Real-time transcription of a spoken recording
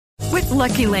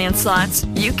Lucky Land Slots,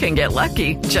 you can get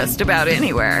lucky just about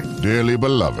anywhere. Dearly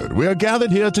beloved, we are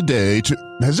gathered here today to...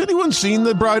 Has anyone seen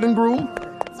the bride and groom?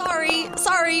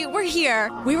 Sorry, we're here.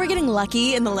 We were getting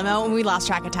lucky in the limo and we lost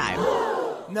track of time.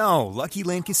 No, Lucky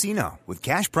Land Casino, with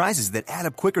cash prizes that add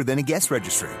up quicker than a guest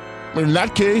registry. In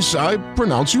that case, I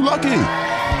pronounce you lucky.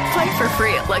 Play for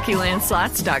free at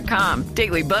LuckyLandSlots.com.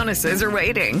 Daily bonuses are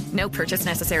waiting. No purchase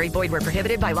necessary. Void where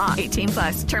prohibited by law.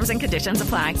 18+. Terms and conditions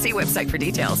apply. See website for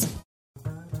details.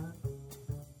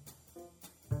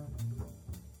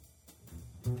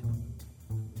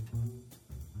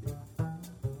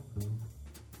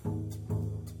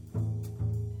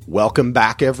 Welcome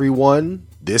back, everyone.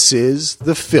 This is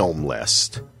the Film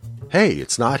List. Hey,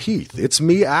 it's not Heath. It's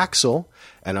me, Axel,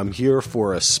 and I'm here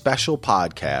for a special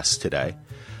podcast today.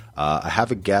 I have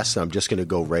a guest, and I'm just going to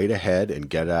go right ahead and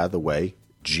get it out of the way.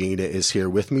 Gina is here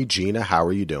with me. Gina, how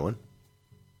are you doing?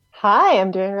 Hi,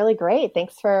 I'm doing really great.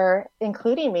 Thanks for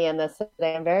including me in this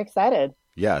today. I'm very excited.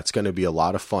 Yeah, it's going to be a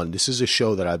lot of fun. This is a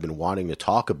show that I've been wanting to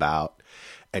talk about,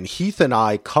 and Heath and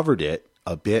I covered it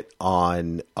a bit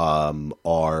on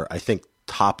our, I think,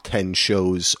 top 10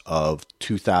 shows of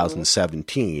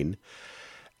 2017.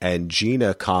 And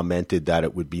Gina commented that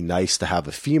it would be nice to have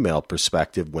a female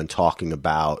perspective when talking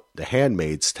about The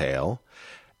Handmaid's Tale.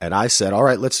 And I said, all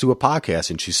right, let's do a podcast.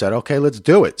 And she said, okay, let's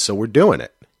do it. So we're doing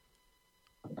it.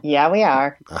 Yeah, we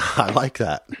are. I like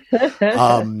that.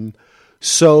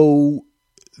 So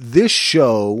this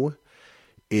show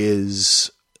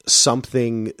is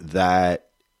something that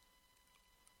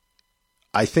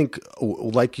I think,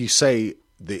 like you say,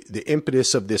 the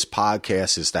impetus of this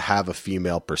podcast is to have a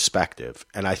female perspective.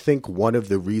 And I think one of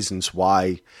the reasons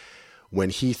why when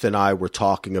Heath and I were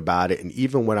talking about it, and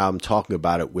even when I'm talking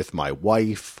about it with my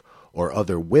wife or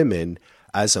other women,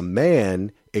 as a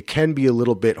man, it can be a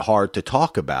little bit hard to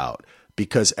talk about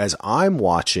because as I'm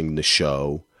watching the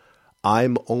show,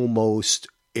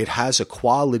 it has a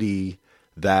quality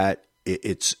that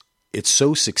it's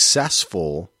so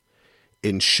successful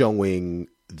in showing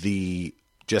the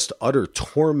just utter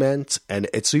torment, and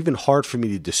it's even hard for me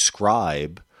to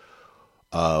describe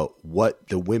what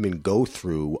the women go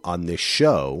through on this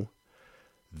show,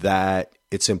 that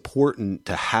it's important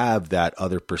to have that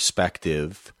other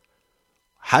perspective.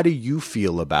 How do you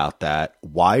feel about that?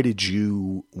 Why did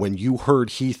you, when you heard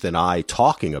Heath and I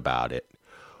talking about it,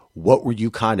 what were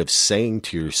you kind of saying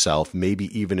to yourself,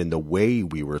 maybe even in the way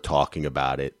we were talking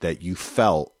about it, that you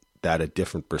felt that a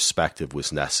different perspective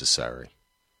was necessary?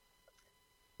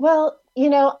 Well,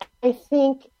 I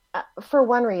think for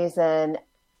one reason,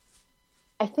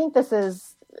 I think this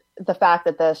is the fact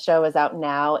that the show is out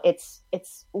now. It's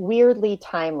weirdly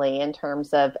timely in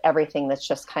terms of everything that's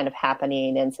just kind of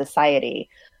happening in society.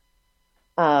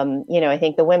 I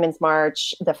think the Women's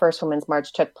March, the first Women's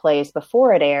March took place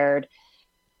before it aired.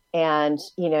 And,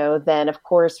 then of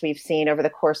course we've seen over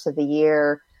the course of the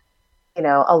year,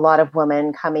 a lot of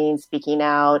women coming, speaking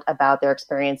out about their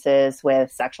experiences with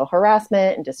sexual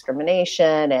harassment and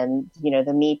discrimination, and,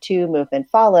 the Me Too movement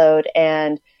followed.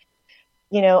 And,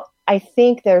 I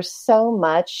think there's so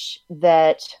much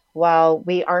that while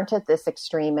we aren't at this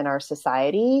extreme in our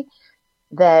society,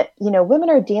 that, women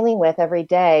are dealing with every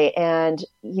day. And,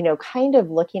 kind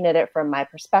of looking at it from my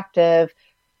perspective,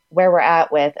 where we're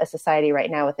at with a society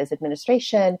right now with this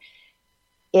administration,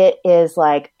 it is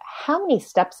like, how many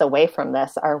steps away from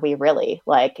this are we really?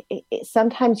 Like,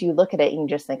 sometimes you look at it and you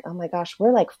just think, oh my gosh,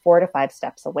 we're like 4 to 5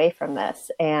 steps away from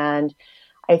this. And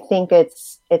I think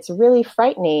it's really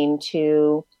frightening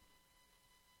to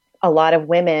a lot of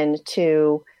women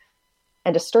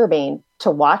and disturbing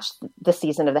to watch the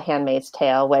season of The Handmaid's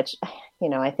Tale, which,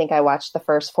 I think I watched the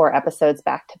first 4 episodes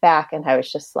back to back, and I was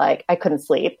just like, I couldn't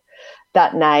sleep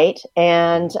that night.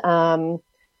 And,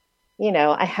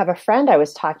 I have a friend I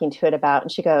was talking to it about,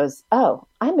 and she goes, oh,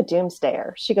 I'm a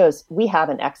doomsdayer. She goes, we have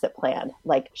an exit plan.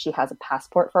 Like, she has a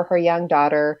passport for her young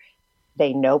daughter.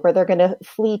 They know where they're going to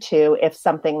flee to if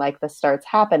something like this starts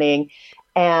happening.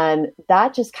 And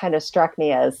that just kind of struck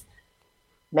me as,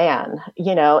 man,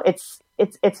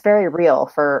 it's very real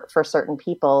for certain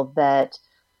people that,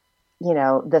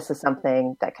 this is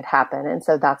something that could happen. And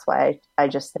so that's why I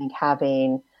just think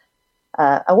having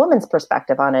a woman's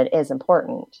perspective on it is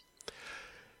important.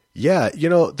 Yeah.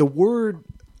 The word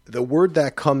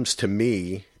that comes to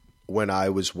me when I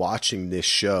was watching this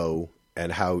show,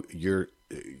 and how you're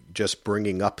just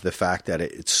bringing up the fact that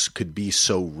it could be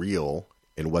so real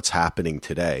in what's happening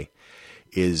today,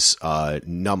 is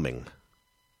numbing.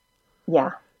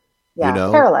 Yeah. Yeah.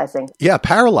 Paralyzing. Yeah.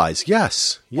 Paralyzed.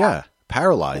 Yes. Yeah.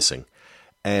 Paralyzing.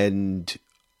 And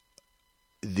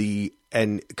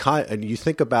and you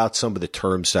think about some of the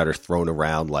terms that are thrown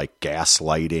around like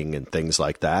gaslighting and things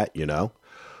like that, you know,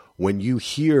 when you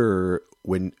hear,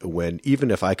 when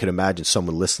even if I could imagine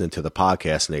someone listening to the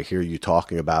podcast and they hear you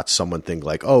talking about someone think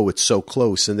like, oh, it's so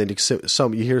close. And then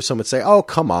you hear someone say, oh,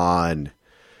 come on.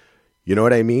 You know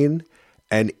what I mean?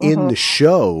 And in the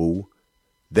show,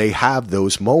 they have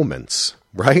those moments,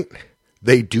 right?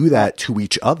 They do that to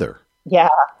each other. Yeah.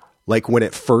 Like when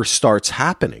it first starts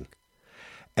happening.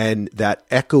 And that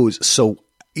echoes. So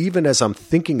even as I'm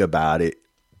thinking about it,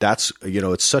 that's, you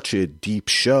know, it's such a deep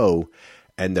show,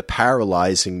 and the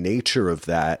paralyzing nature of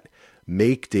that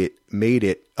made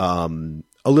it a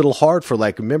little hard for,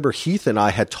 like, remember Heath and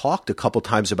I had talked a couple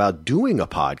times about doing a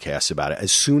podcast about it.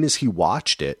 As soon as he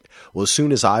watched it, well, as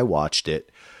soon as I watched it,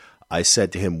 I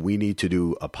said to him, we need to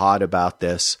do a pod about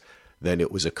this. Then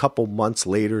it was a couple months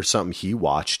later, something, he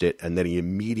watched it. And then he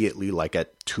immediately, like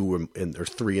at 2 or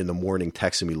 3 in the morning,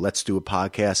 texted me, let's do a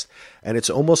podcast. And it's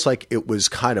almost like it was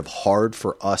kind of hard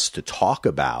for us to talk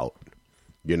about,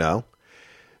 you know,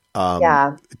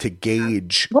 to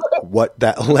gauge what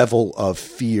that level of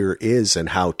fear is and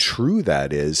how true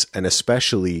that is. And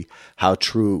especially how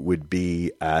true it would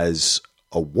be as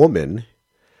a woman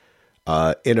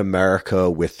in America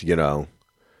with, you know,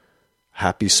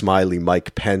 happy, smiley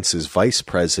Mike Pence as vice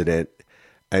president,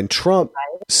 and Trump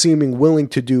seeming willing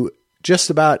to do just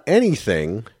about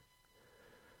anything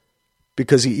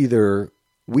because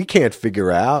we can't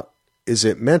figure out, is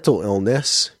it mental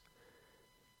illness,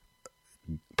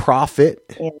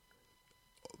 profit,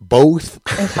 both?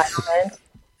 Entitlement.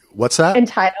 What's that?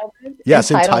 Entitlement.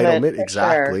 Yes, entitlement.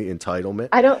 Exactly. Sure.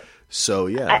 Entitlement. So,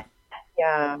 yeah.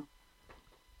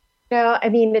 No, I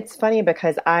mean, it's funny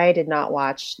because I did not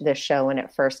watch this show when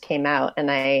it first came out.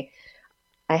 And I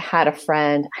had a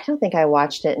friend, I don't think I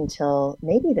watched it until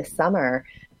maybe the summer.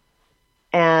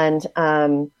 And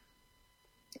a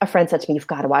friend said to me, you've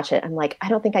got to watch it. I'm like, I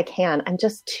don't think I can. I'm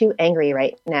just too angry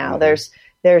right now. Mm-hmm.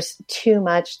 There's too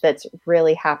much that's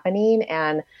really happening.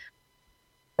 And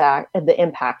that the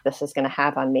impact this is going to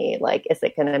have on me. Like, is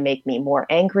it going to make me more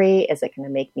angry? Is it going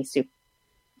to make me super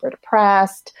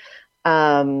depressed? You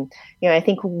know, I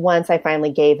think once I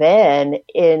finally gave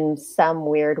in some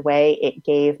weird way, it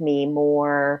gave me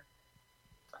more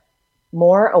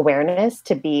awareness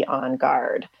to be on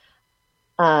guard,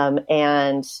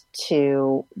 and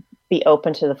to be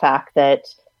open to the fact that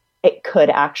it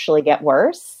could actually get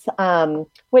worse,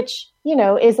 which, you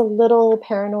know, is a little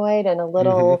paranoid and a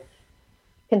little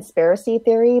conspiracy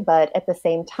theory, but at the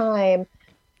same time,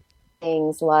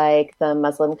 things like the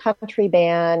Muslim country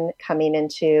ban coming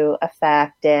into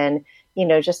effect and, you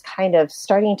know, just kind of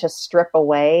starting to strip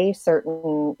away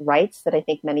certain rights that I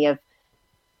think many of,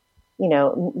 you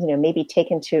know, maybe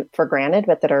taken for granted,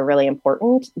 but that are really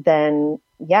important, then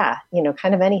yeah, you know,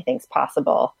 kind of anything's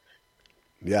possible.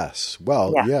 Yes.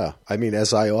 Well, yeah. I mean,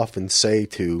 as I often say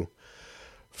to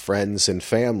friends and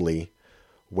family,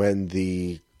 when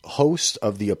the host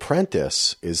of The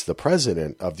Apprentice is the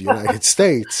president of the United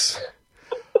States,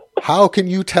 how can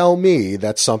you tell me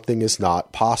that something is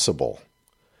not possible?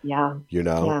 Yeah. You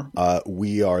know,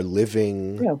 we are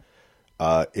living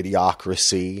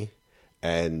idiocracy,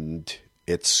 and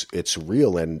it's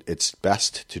real, and it's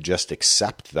best to just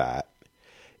accept that.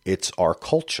 It's our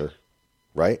culture,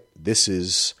 right? This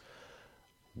is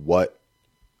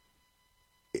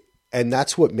and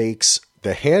that's what makes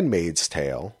The Handmaid's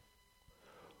Tale,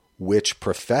 which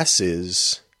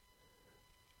professes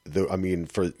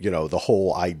the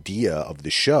whole idea of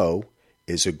the show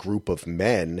is a group of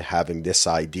men having this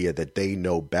idea that they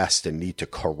know best and need to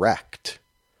correct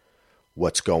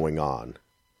what's going on,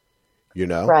 you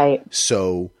know? Right.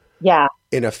 So yeah,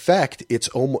 in effect, it's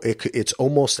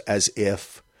almost as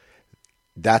if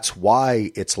that's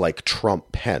why it's like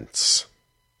Trump Pence.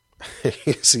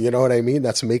 So you know what I mean?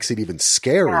 That makes it even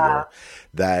scarier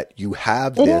that you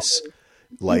have this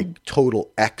like total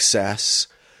excess,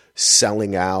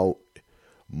 selling out,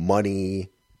 money.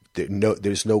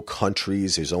 There's no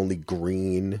countries. There's only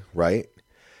green, right?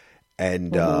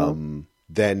 And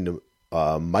then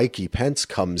Mikey Pence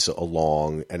comes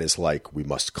along and is like, we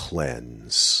must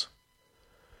cleanse.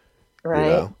 Right.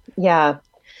 You know? Yeah.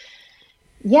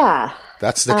 Yeah.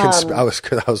 That's the I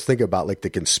was thinking about like the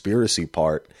conspiracy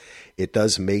part. It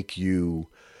does make you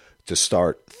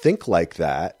to think like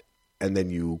that, and then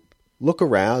you look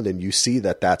around and you see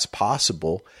that that's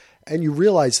possible, and you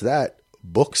realize that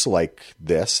books like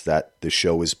this that the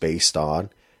show is based on,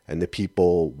 and the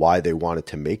people why they wanted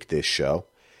to make this show,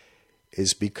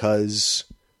 is because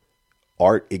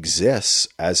art exists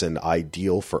as an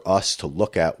ideal for us to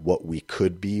look at what we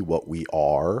could be, what we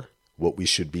are, what we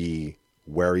should be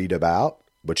worried about,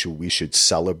 which we should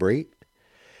celebrate.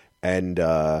 And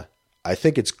I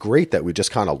think it's great that we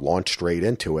just kind of launched right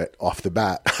into it off the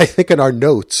bat. I think in our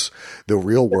notes, the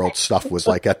real world stuff was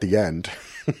like at the end.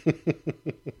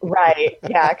 Right.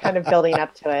 Yeah. Kind of building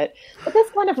up to it. But this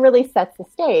kind of really sets the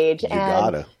stage.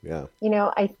 Yeah.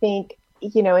 I think,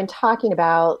 in talking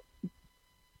about,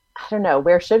 I don't know,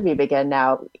 where should we begin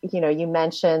now? You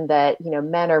mentioned that,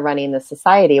 men are running the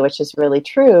society, which is really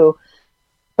true.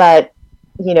 But,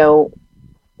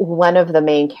 one of the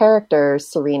main characters,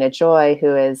 Serena Joy,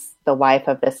 who is the wife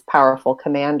of this powerful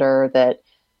commander that,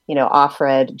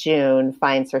 Offred June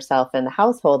finds herself in the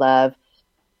household of,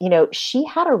 she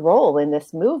had a role in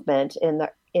this movement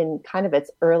in kind of its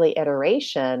early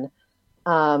iteration,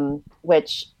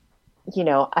 which,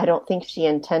 I don't think she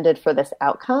intended for this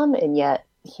outcome. And yet,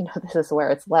 this is where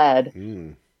it's led.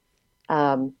 And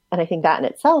I think that in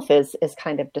itself is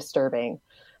kind of disturbing.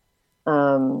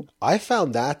 I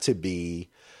found that to be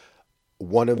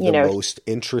one of the most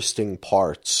interesting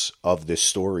parts of this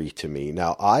story to me.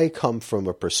 Now, I come from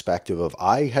a perspective of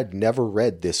I had never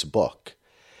read this book.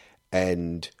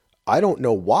 And I don't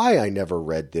know why I never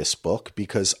read this book,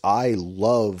 because I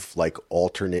love like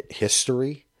alternate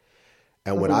history.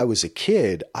 And when I was a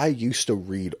kid, I used to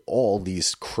read all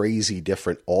these crazy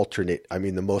different alternate. I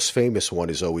mean, the most famous one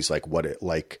is always like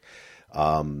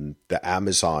the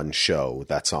Amazon show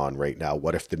that's on right now.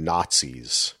 What if the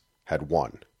Nazis had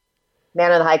won?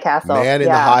 Man in the High Castle. Man in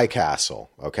the High Castle.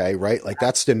 Okay. Right. Like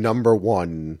that's the number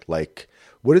one, like,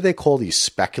 what do they call these?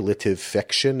 Speculative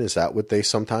fiction? Is that what they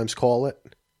sometimes call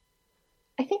it?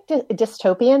 I think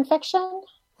dystopian fiction.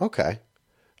 Okay.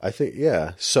 I think,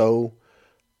 yeah. So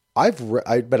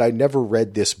but I never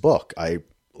read this book.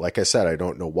 Like I said, I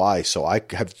don't know why. So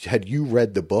had you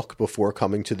read the book before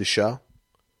coming to the show?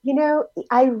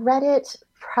 I read it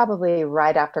probably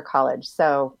right after college.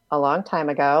 So a long time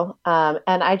ago.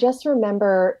 And I just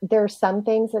remember there are some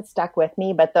things that stuck with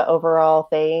me, but the overall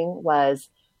thing was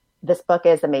this book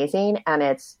is amazing and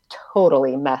it's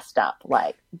totally messed up.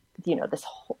 Like,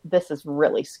 this is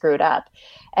really screwed up,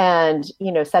 and,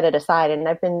 set it aside. And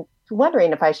I've been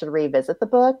wondering if I should revisit the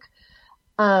book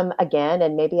again,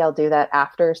 and maybe I'll do that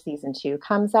after season 2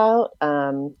 comes out,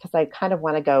 because I kind of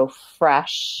want to go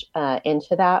fresh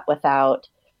into that without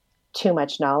too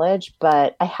much knowledge.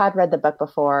 But I had read the book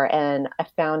before, and I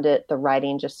found the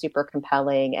writing just super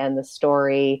compelling, and the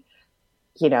story,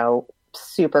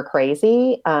 super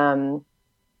crazy.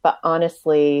 But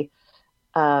honestly,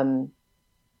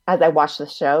 as I watched the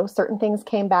show, certain things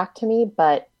came back to me,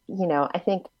 but, I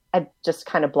think I just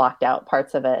kind of blocked out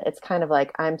parts of it. It's kind of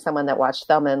like I'm someone that watched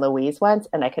Thelma and Louise once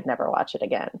and I could never watch it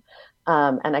again.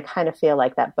 And I kind of feel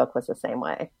like that book was the same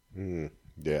way.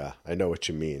 Yeah, I know what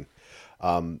you mean.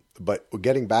 But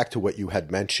getting back to what you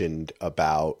had mentioned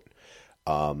about,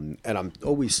 and I'm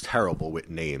always terrible with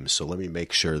names, so let me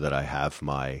make sure that I have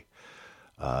my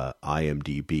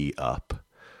IMDb up,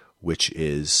 which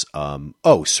is,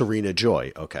 Serena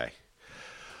Joy. Okay.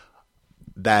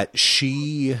 That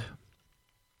she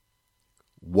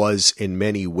was in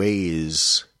many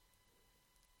ways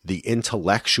the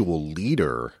intellectual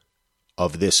leader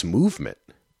of this movement,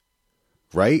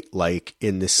 right? Like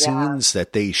in the scenes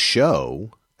that they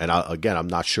show, and I'm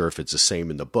not sure if it's the same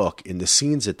in the book, in the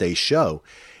scenes that they show,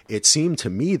 it seemed to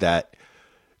me that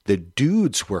the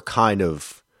dudes were kind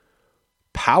of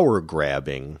power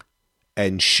grabbing,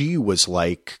 and she was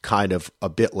like kind of a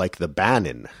bit like the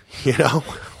Bannon,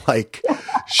 like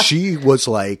she was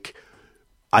like,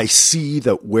 I see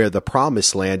that where the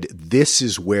promised land, this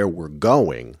is where we're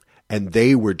going. And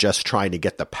they were just trying to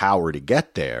get the power to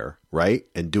get there, right?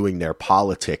 And doing their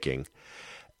politicking.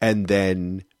 And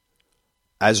then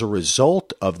as a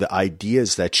result of the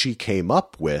ideas that she came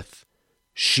up with,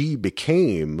 she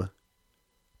became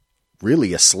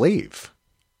really a slave.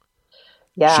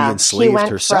 Yeah, she enslaved went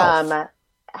herself. From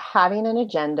having an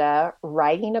agenda,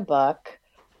 writing a book,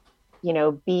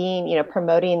 being,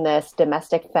 promoting this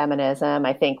domestic feminism,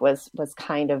 I think was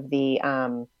kind of the,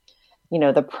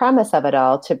 the premise of it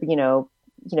all, to,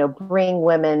 bring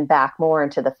women back more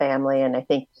into the family. And I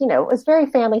think, it was very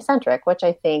family centric, which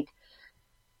I think,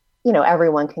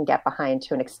 everyone can get behind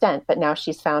to an extent. But now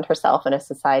she's found herself in a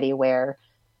society where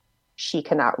she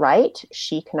cannot write,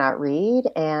 she cannot read,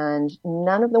 and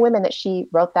none of the women that she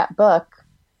wrote that book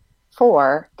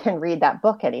for can read that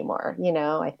book anymore.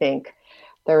 I think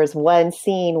there was one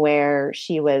scene where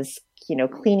she was,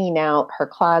 cleaning out her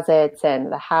closets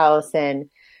and the house, and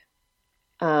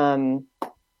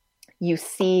you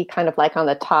see kind of like on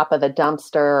the top of the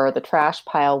dumpster or the trash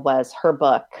pile was her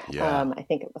book. Yeah. I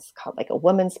think it was called like A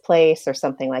Woman's Place or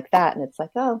something like that. And it's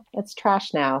like, oh, it's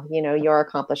trash now. Your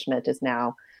accomplishment is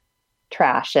now,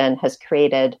 trash and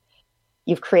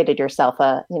you've created yourself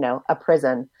a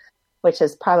prison, which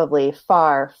is probably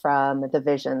far from the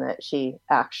vision that she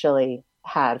actually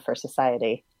had for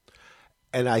society.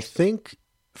 And I think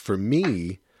for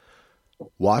me,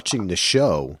 watching the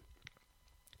show,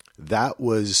 that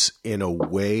was in a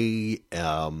way,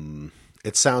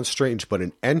 it sounds strange, but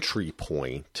an entry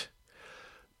point,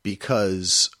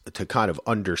 because to kind of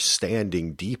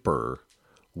understanding deeper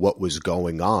what was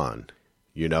going on,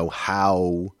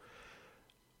 how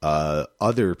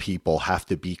other people have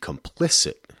to be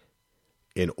complicit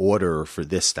in order for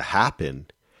this to happen.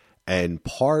 And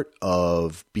part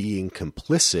of being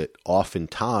complicit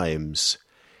oftentimes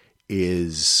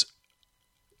is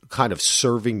kind of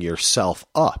serving yourself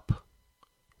up,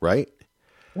 right?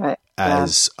 Right.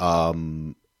 As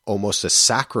almost a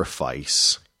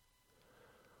sacrifice,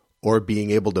 or being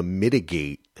able to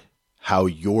mitigate how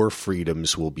your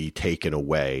freedoms will be taken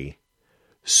away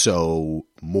so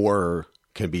more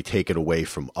can be taken away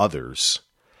from others.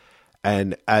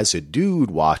 And as a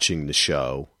dude watching the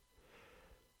show,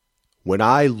 when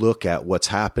I look at what's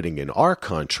happening in our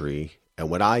country, and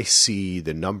when I see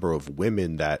the number of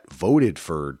women that voted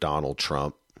for Donald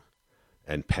Trump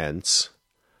and Pence,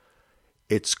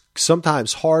 it's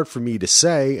sometimes hard for me to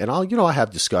say, and I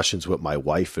have discussions with my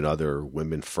wife and other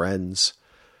women friends.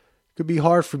 It could be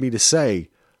hard for me to say,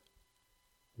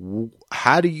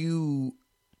 how do you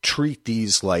treat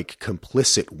these like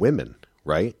complicit women,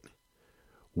 right?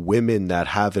 Women that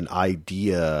have an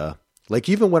idea, like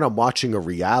even when I'm watching a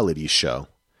reality show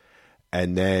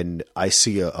and then I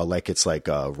see it's like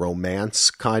a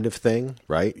romance kind of thing,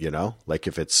 right? Like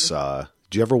if it's, do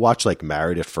you ever watch like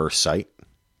Married at First Sight?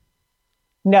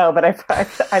 No, but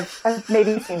I've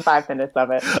maybe seen 5 minutes of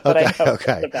it. But Okay, I know what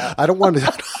okay. it's about. I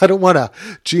don't want to,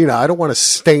 Gina, I don't want to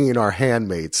stain our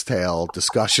Handmaid's Tale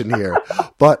discussion here,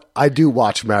 but I do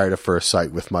watch Married at First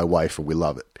Sight with my wife, and we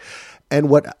love it.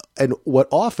 And what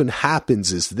often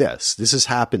happens is this has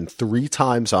happened 3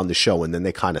 times on the show, and then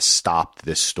they kind of stopped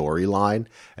this storyline,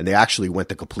 and they actually went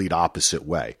the complete opposite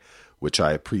way, which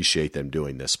I appreciate them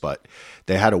doing this. But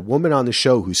they had a woman on the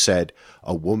show who said,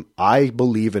 I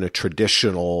believe in a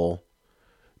traditional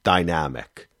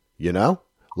dynamic,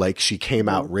 like she came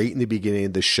out right in the beginning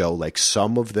of the show. Like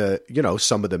some of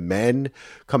the men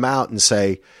come out and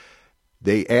say,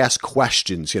 they ask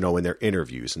questions, in their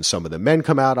interviews. And some of the men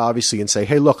come out obviously and say,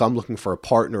 hey, look, I'm looking for a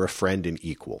partner, a friend, and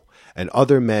equal. And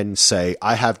other men say,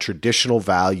 I have traditional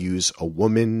values. A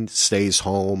woman stays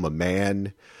home, a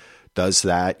man does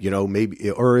that, maybe,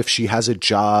 or if she has a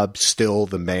job, still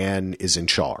the man is in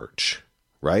charge,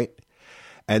 right?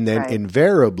 And then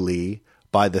invariably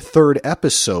by the 3rd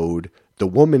episode, the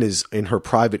woman is in her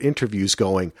private interviews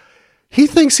going, he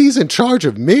thinks he's in charge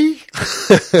of me,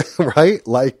 right?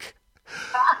 Like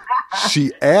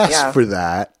she asked for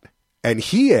that. And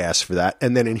he asked for that.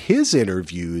 And then in his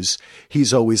interviews,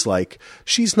 he's always like,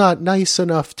 she's not nice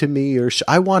enough to me, or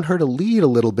I want her to lead a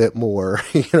little bit more.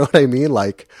 You know what I mean?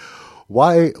 Like,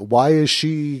 why is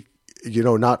she,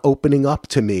 not opening up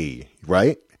to me?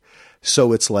 Right.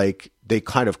 So it's like they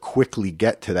kind of quickly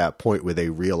get to that point where they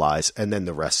realize, and then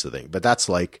the rest of the thing. But that's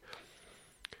like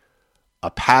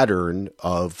a pattern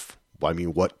of,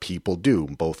 what people do,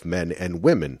 both men and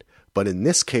women. But in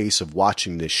this case of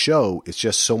watching this show, it's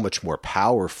just so much more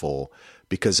powerful,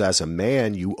 because as a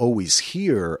man, you always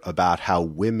hear about how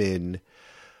women,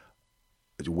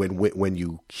 when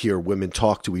you hear women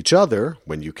talk to each other,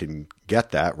 when you can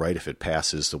get that, right, if it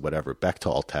passes the whatever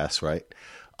Bechdel test, right,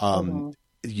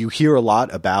 you hear a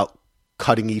lot about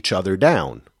cutting each other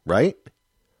down, right?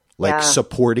 Like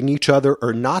supporting each other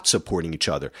or not supporting each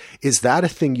other. Is that a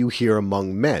thing you hear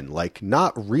among men? Like,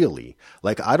 not really.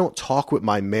 Like, I don't talk with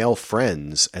my male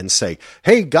friends and say,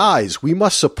 hey guys, we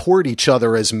must support each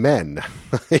other as men.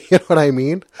 You know what I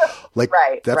mean? Like,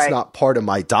 that's not part of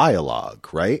my dialogue,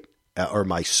 right? Or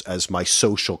as my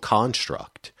social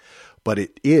construct. But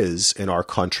it is in our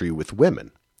country with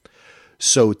women.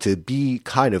 So to be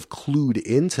kind of clued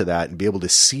into that and be able to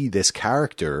see this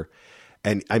character,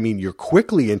 and you're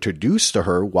quickly introduced to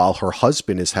her while her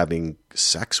husband is having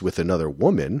sex with another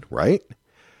woman, right?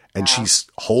 And she's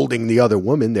holding the other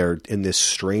woman. They're in this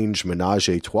strange menage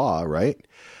a trois, right?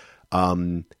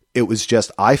 It was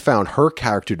just, I found her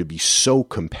character to be so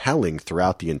compelling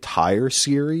throughout the entire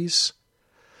series,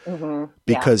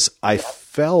 because I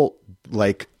felt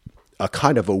like a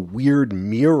kind of a weird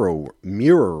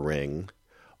mirroring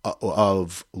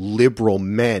of liberal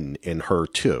men in her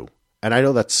too. And I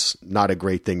know that's not a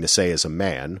great thing to say as a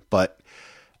man, but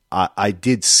I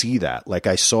did see that. Like,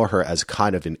 I saw her as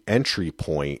kind of an entry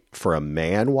point for a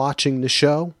man watching the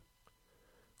show,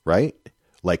 right?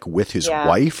 like with his Yeah.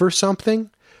 wife or something,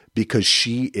 because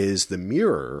she is the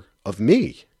mirror of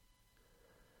me.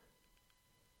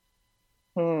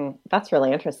 That's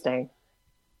really interesting.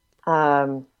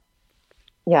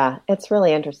 Yeah, it's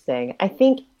really interesting. I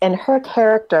think in her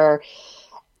character,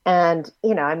 and,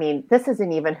 I mean, this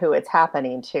isn't even who it's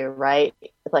happening to, right?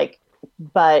 Like,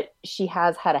 but she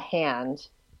has had a hand.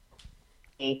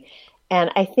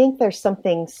 And I think there's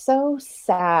something so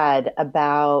sad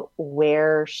about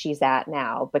where she's at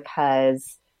now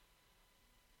because,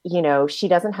 she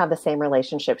doesn't have the same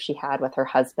relationship she had with her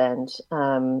husband.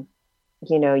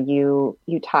 You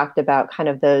talked about kind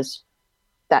of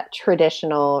that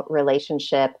traditional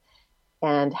relationship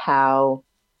and how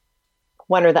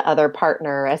one or the other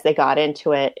partner, as they got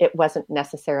into it, it wasn't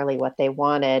necessarily what they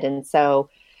wanted. And so,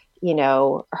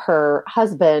 her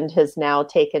husband has now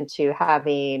taken to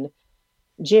having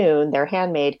June, their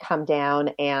handmaid, come down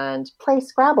and play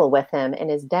Scrabble with him in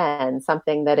his den,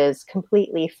 something that is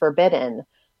completely forbidden.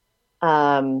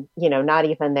 Not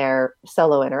even their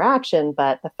solo interaction,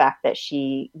 but the fact that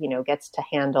she, gets to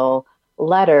handle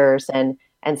letters and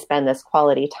spend this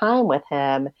quality time with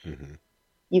him. Mm-hmm.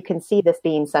 You can see this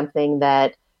being something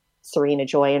that Serena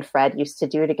Joy and Fred used to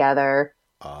do together,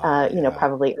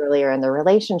 probably earlier in the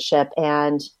relationship.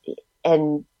 And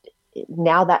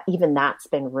now that even that's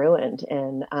been ruined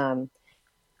in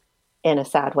a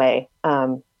sad way.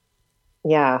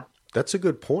 Yeah. That's a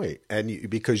good point. And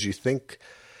because you think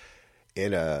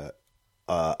I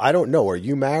don't know, are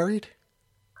you married?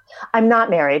 I'm not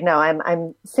married. No,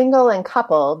 I'm single and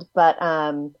coupled, but,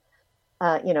 in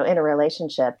a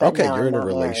relationship. But okay. no, You're I'm in a not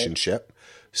married. relationship.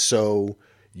 So,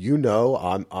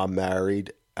 I'm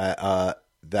married,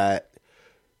 that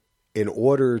in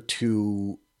order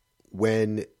to,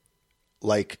 when,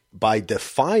 like, by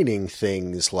defining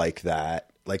things like that,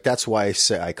 like, that's why I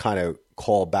say, I kind of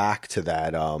call back to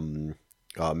that,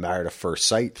 married at first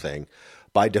sight thing.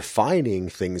 By defining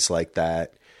things like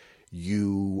that,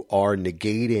 you are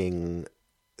negating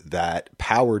that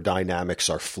power dynamics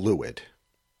are fluid,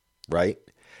 right?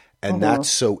 And that's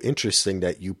so interesting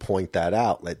that you point that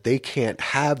out. Like, they can't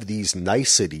have these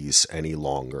niceties any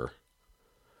longer.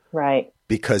 Right.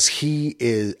 Because he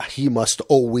must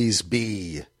always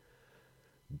be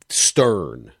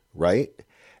stern, right?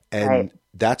 And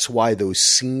that's why those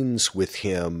scenes with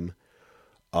him,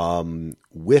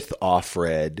 with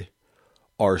Offred,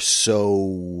 are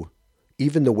so,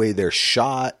 even the way they're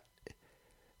shot,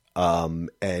 and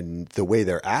the way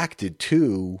they're acted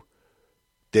too,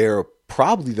 they're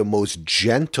probably the most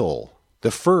gentle. The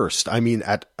first, I mean,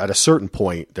 at a certain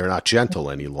point, they're not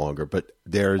gentle any longer, but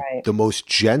they're the most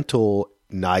gentle,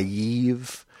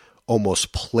 naive,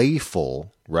 almost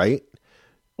playful, right?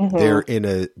 Mm-hmm.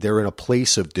 They're in a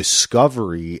place of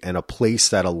discovery and a place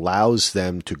that allows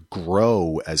them to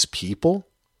grow as people.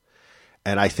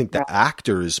 And I think the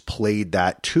actors played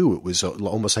that too. It was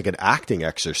almost like an acting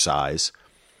exercise.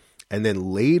 And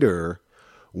then later,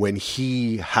 when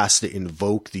he has to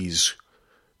invoke this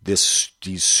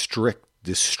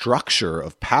structure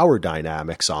of power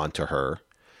dynamics onto her,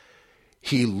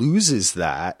 he loses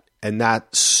that, and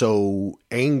that so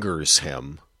angers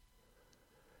him.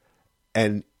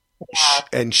 And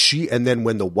and then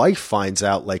when the wife finds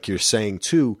out, like you're saying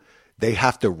too, they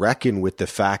have to reckon with the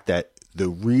fact that the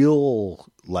real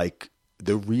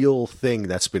thing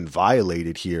that's been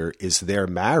violated here is their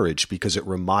marriage, because it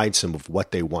reminds them of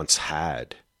what they once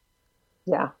had.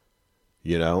 Yeah.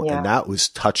 And that was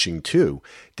touching too.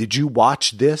 Did you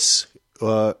watch this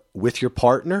with your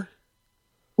partner?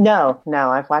 No,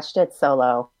 I've watched it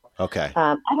solo. Okay.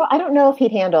 I don't know if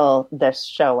he'd handle this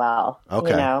show well.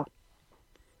 Okay.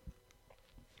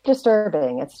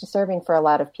 Disturbing. It's disturbing for a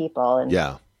lot of people. And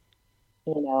yeah.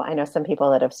 I know some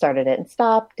people that have started it and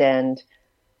stopped and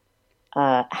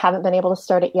haven't been able to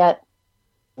start it yet.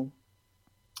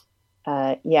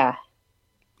 Yeah.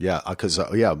 Yeah, because,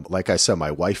 like I said,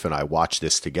 my wife and I watched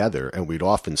this together, and we'd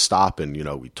often stop and,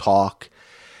 we'd talk,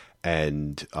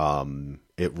 and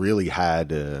it really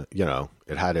had, it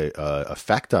had a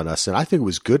effect on us. And I think it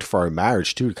was good for our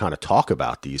marriage, too, to kind of talk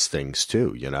about these things,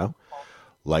 too,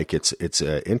 Like, it's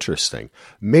interesting.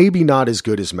 Maybe not as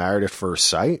good as Married at First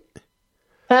Sight.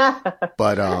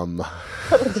 But a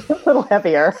little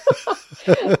heavier.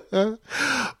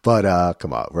 But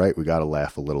come on, right? We got to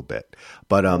laugh a little bit.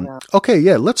 But okay,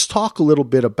 yeah, let's talk a little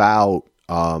bit about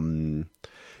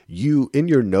you. In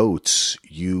your notes,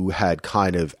 you had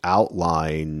kind of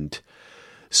outlined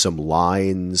some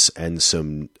lines and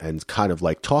kind of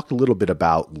like talked a little bit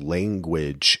about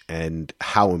language and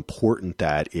how important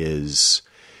that is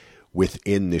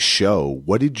within the show.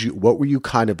 What were you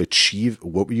trying to achieve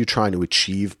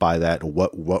by that? And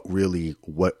what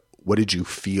did you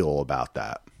feel about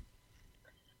that?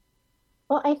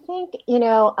 Well, I think,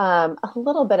 a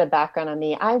little bit of background on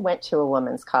me. I went to a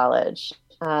women's college.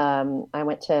 I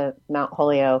went to Mount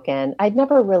Holyoke, and I'd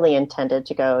never really intended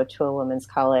to go to a women's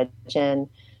college in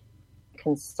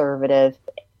conservative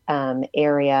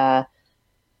area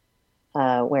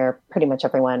where pretty much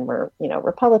everyone were,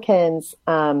 Republicans.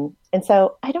 And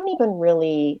so I don't even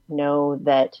really know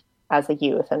that as a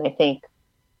youth, and I think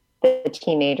the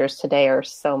teenagers today are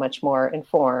so much more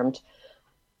informed,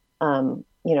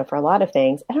 for a lot of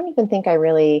things. I don't even think I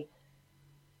really,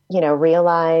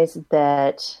 realized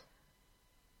that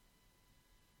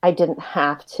I didn't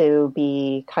have to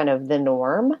be kind of the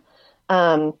norm.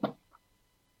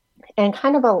 And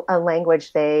kind of a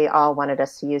language they all wanted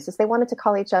us to use is they wanted us to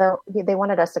call each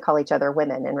other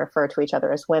women and refer to each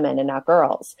other as women and not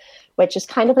girls, which is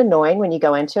kind of annoying when you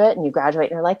go into it and you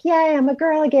graduate and you're like, yay, I'm a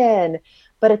girl again.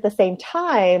 But at the same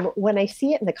time, when I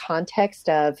see it in the context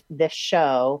of this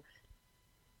show,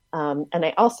 and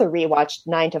I also rewatched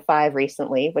 9 to 5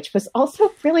 recently, which was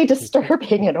also really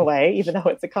disturbing in a way, even though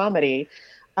it's a comedy.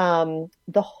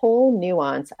 The whole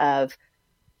nuance of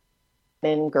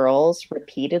men, girls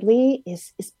repeatedly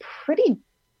is pretty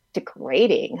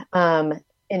degrading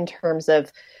in terms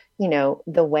of,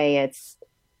 the way it's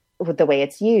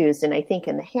used. And I think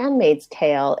in The Handmaid's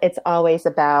Tale, it's always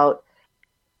about,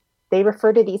 they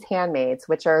refer to these handmaids,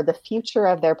 which are the future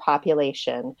of their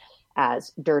population,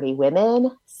 as dirty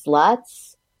women,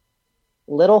 sluts,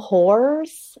 little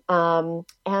whores.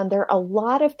 And there are a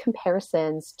lot of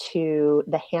comparisons to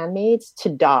the handmaids to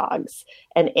dogs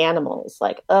and animals.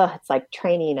 Like, it's like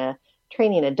training a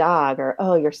dog, or,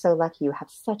 oh, you're so lucky you have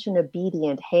such an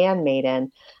obedient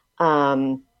handmaiden.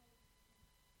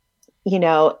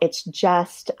 It's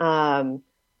just,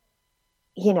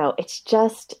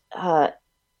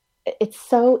 it's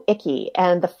so icky.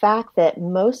 And the fact that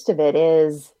most of it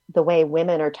is the way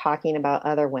women are talking about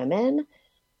other women,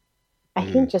 I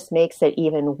think just makes it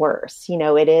even worse.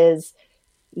 It is,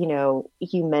 you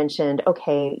mentioned,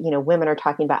 okay, women are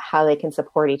talking about how they can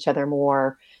support each other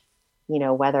more,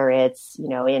 whether it's,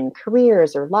 in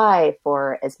careers or life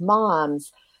or as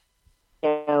moms.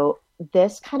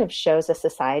 This kind of shows a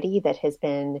society that has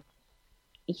been,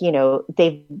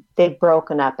 they've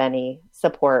broken up any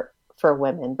support for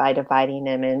women by dividing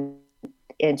them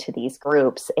into these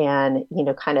groups, and,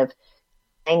 kind of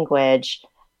language,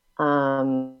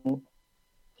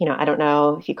 I don't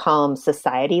know if you call them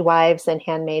society wives in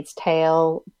Handmaid's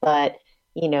Tale, but,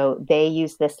 they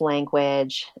use this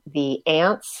language. The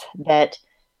aunts that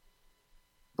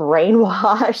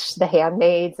brainwash the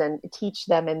handmaids and teach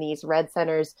them in these red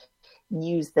centers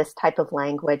use this type of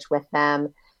language with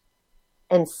them.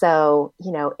 And so,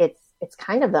 it's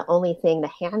kind of the only thing the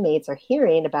handmaids are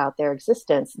hearing about their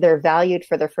existence. They're valued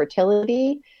for their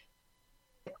fertility.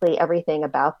 Everything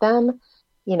about them,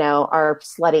 are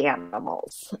slutty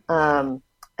animals. And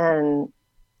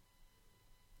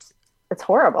it's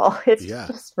horrible. It's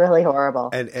just really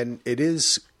horrible. And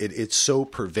it's so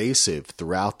pervasive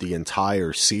throughout the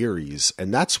entire series.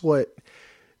 And that's what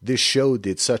this show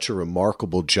did such a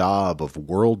remarkable job of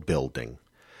world building.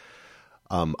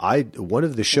 One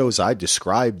of the shows I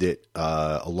described it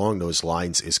along those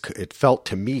lines it felt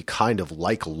to me kind of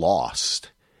like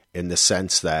Lost, in the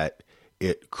sense that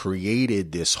it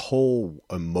created this whole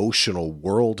emotional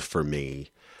world for me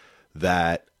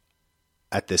that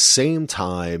at the same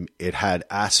time it had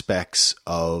aspects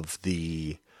of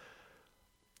the,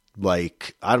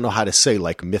 like, I don't know how to say,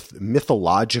 like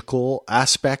mythological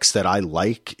aspects that I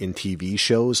like in TV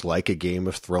shows, like a Game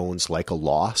of Thrones, like a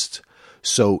Lost.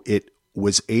 So it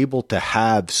was able to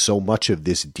have so much of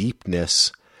this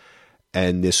deepness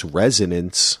and this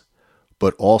resonance,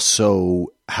 but also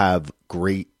have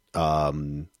great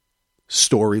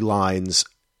storylines,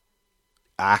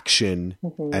 action,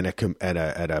 and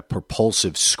a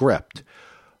propulsive script.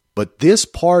 But this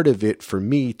part of it for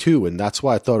me too, and that's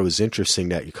why I thought it was interesting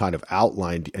that you kind of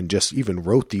outlined and just even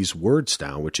wrote these words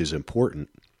down, which is important,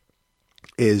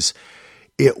 is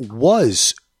it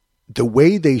was the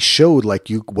way they showed, like,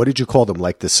 what did you call them?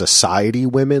 Like the society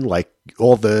women, like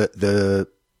all the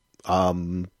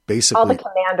basically all the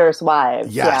commanders'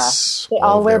 wives. Yes. Yeah. They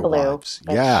all wear blue.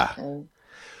 Yeah. And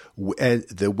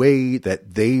the way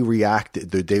that they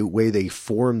reacted, the way they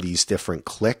formed these different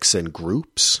cliques and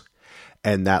groups,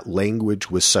 and that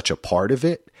language was such a part of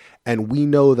it. And we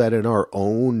know that in our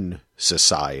own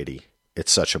society,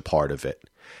 it's such a part of it.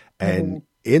 And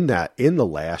in the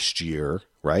last year,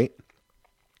 right,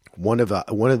 one of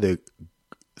the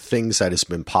things that has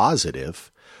been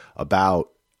positive about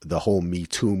the whole Me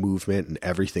Too movement and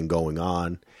everything going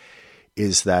on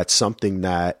is that something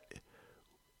that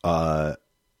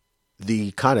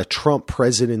the kind of Trump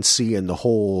presidency and the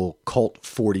whole Cult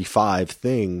 45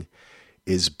 thing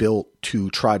is built to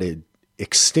try to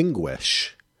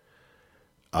extinguish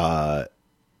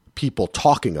people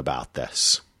talking about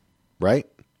this, right?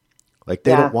 Like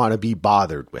they don't want to be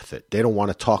bothered with it. They don't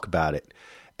want to talk about it.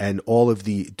 And all of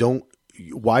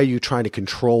why are you trying to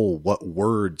control what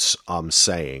words I'm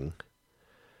saying?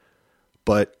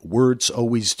 But words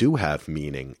always do have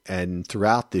meaning. And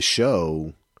throughout this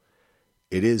show,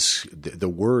 it is, the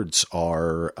words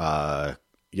are,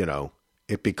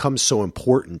 it becomes so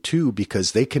important too,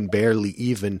 because they can barely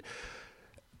even,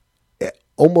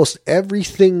 almost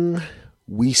everything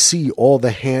we see all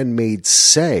the handmaids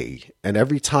say, and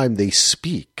every time they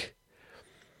speak,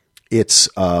 it's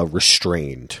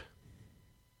restrained.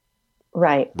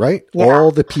 Right. Right? Yeah.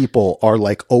 All the people are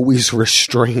like always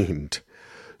restrained.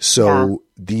 So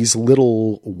these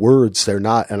little words, they're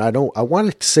not, and I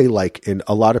want to say like in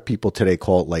a lot of people today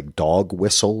call it like dog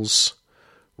whistles,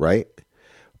 right?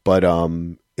 But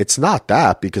it's not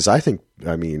that, because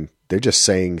they're just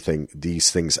saying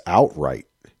these things outright.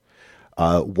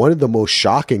 One of the most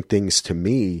shocking things to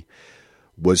me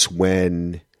was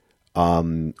when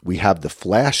we have the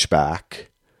flashback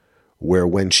where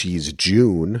when she's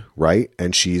June, right?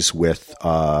 And she's with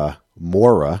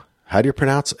Maura. How do you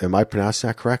pronounce? Am I pronouncing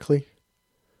that correctly?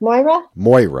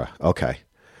 Moira. Okay.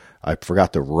 I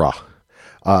forgot the "ra."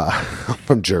 I'm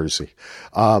from Jersey.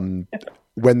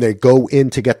 When they go in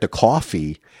to get the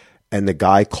coffee and the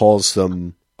guy calls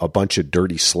them a bunch of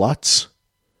dirty sluts.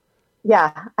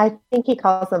 Yeah. I think he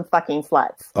calls them fucking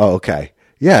sluts. Oh, okay.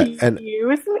 Yeah.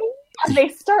 Excuse me? And they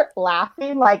start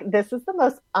laughing like this is the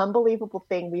most unbelievable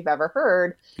thing we've ever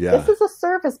heard. Yeah. This is a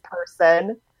service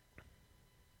person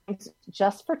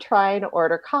just for trying to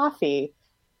order coffee.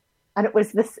 And it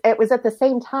was at the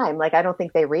same time. Like, I don't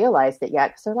think they realized it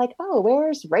yet. Cause they're like, oh,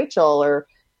 where's Rachel? Or,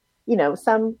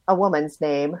 a woman's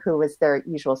name who was their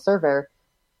usual server.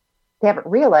 They haven't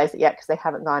realized it yet because they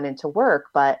haven't gone into work.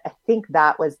 But I think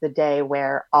that was the day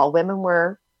where all women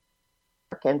were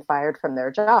fired from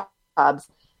their jobs.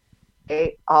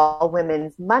 All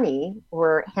women's money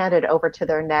were handed over to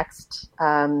their next,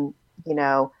 kin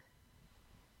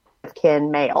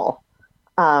male.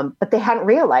 But they hadn't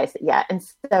realized it yet. And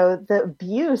so the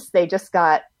abuse, they just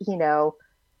got,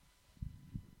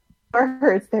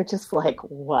 words, they're just like,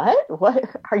 what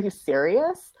are you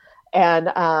serious? And,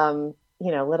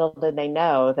 little did they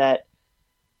know that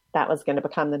was going to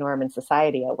become the norm in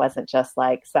society. It wasn't just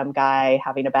like some guy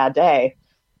having a bad day.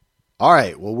 All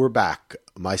right. Well, we're back.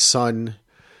 My son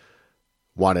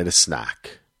wanted a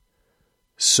snack.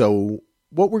 So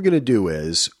what we're going to do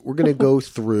is we're going to go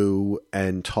through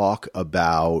and talk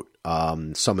about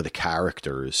some of the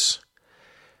characters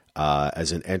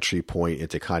as an entry point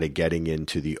into kind of getting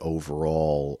into the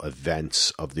overall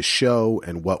events of the show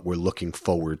and what we're looking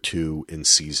forward to in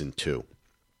season 2.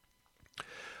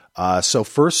 So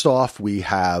first off, we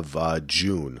have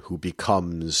June, who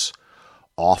becomes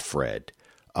Offred.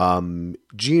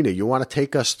 Gina, you want to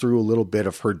take us through a little bit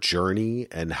of her journey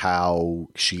and how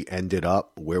she ended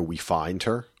up where we find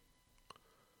her?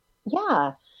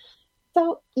 Yeah.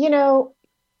 So,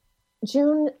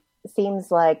 June seems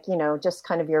like, just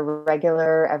kind of your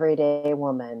regular everyday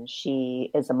woman.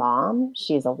 She is a mom.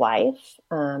 She's a wife.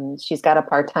 She's got a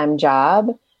part-time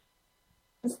job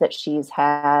that she's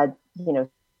had,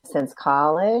 since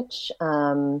college.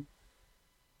 And,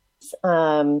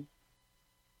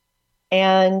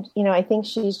 I think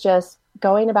she's just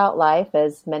going about life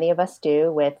as many of us do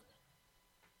with,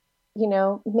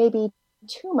 maybe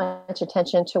too much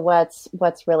attention to what's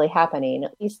really happening.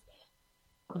 At least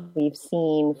we've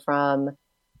seen from,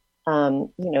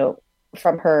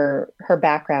 from her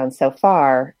background so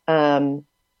far. And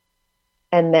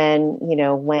then,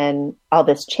 when all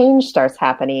this change starts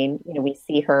happening, we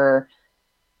see her,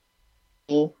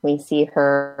 lose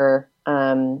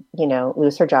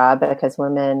her job because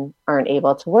women aren't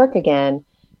able to work again.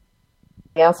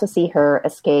 We also see her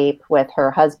escape with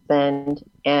her husband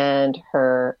and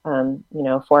her, 4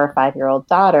 or 5-year-old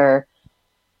daughter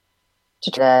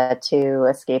to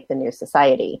escape the new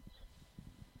society.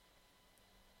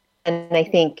 And I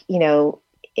think,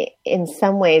 in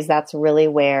some ways that's really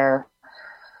where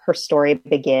her story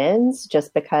begins,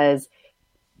 just because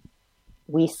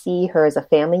we see her as a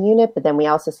family unit, but then we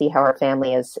also see how her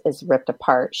family is ripped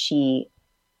apart. She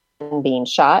being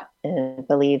shot and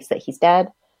believes that he's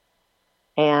dead.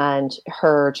 And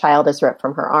her child is ripped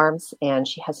from her arms and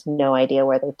she has no idea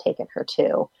where they've taken her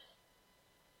to.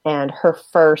 And her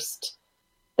first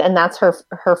and that's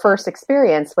her first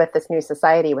experience with this new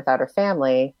society without her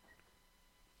family,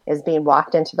 is being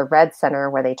walked into the Red Center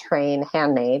where they train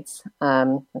handmaids,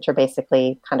 which are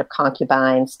basically kind of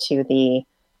concubines to the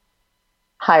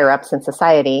higher ups in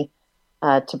society,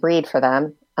 to breed for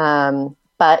them.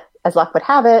 But as luck would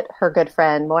have it, her good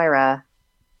friend Moira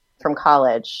from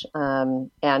college,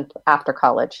 and after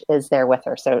college, is there with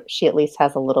her. So she at least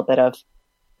has a little bit of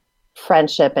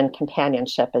friendship and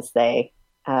companionship as they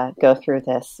go through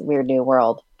this weird new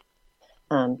world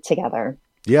together.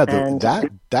 Yeah,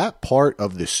 that part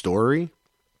of the story,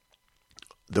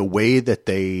 the way that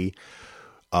they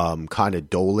kind of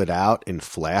dole it out in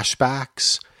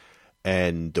flashbacks,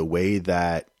 and the way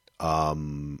that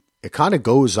it kind of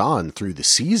goes on through the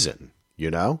season, you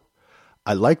know?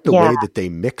 I like the way that they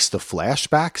mix the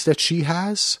flashbacks that she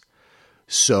has.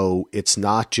 So it's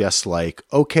not just like,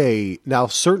 okay, now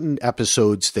certain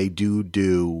episodes they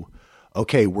do,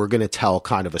 okay, we're going to tell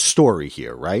kind of a story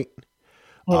here, right?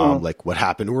 Like what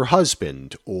happened to her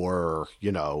husband, or,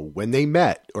 you know, when they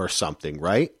met or something,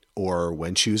 right? Or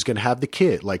when she was going to have the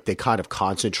kid. Like they kind of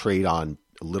concentrate on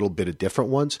a little bit of different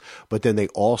ones, but then they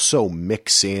also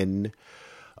mix in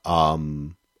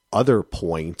other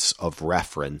points of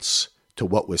reference to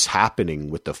what was happening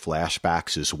with the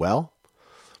flashbacks as well.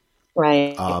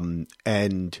 Right.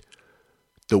 And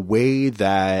the way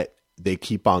that they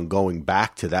keep on going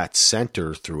back to that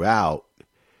center throughout,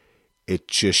 it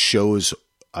just shows,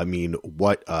 I mean,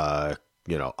 what,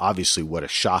 you know, obviously what a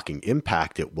shocking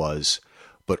impact it was,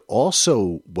 but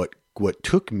also what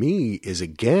took me is,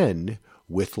 again,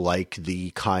 with like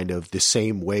the kind of the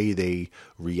same way they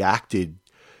reacted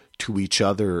to each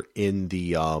other in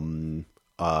the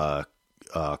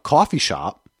coffee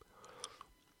shop.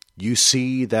 You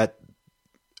see that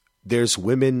there's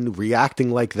women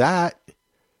reacting like that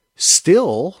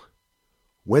still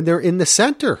when they're in the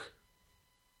center.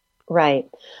 Right.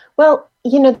 Well,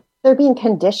 you know, they're being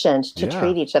conditioned to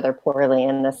treat each other poorly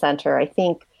in the center. I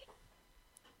think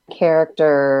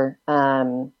character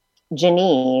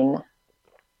Janine,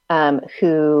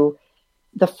 who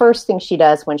the first thing she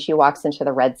does when she walks into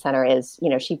the Red Center is, you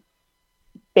know, she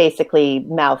basically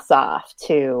mouths off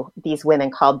to these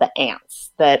women called the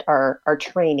ants that are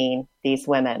training these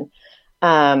women.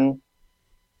 And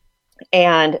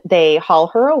they haul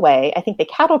her away. I think they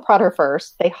cattle prod her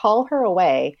first. They haul her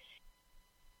away.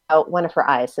 One of her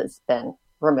eyes has been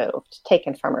removed,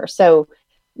 taken from her. So,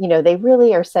 you know, they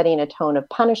really are setting a tone of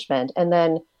punishment. And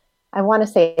then I want to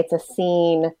say it's a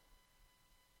scene,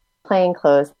 plain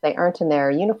clothes. They aren't in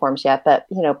their uniforms yet, but,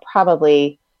 you know,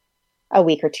 probably a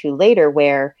week or two later,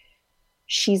 where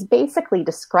she's basically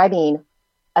describing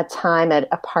a time at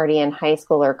a party in high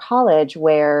school or college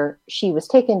where she was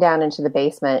taken down into the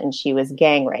basement and she was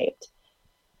gang raped.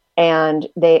 And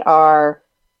the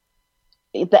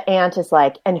aunt is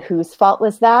like, and whose fault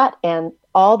was that? And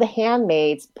all the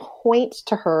handmaids point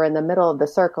to her in the middle of the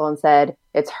circle and said,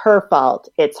 it's her fault.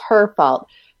 It's her fault.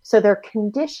 So they're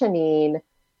conditioning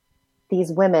these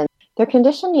women. They're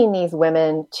conditioning these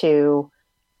women to,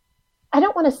 I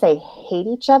don't want to say hate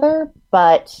each other,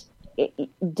 but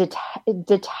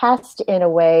detest in a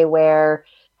way where,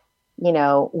 you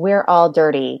know, we're all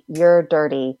dirty. You're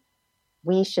dirty.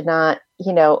 We should not,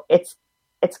 you know, it's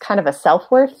kind of a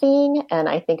self-worth thing. And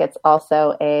I think it's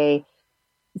also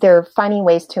they're finding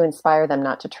ways to inspire them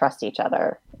not to trust each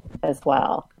other as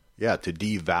well. Yeah. To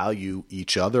devalue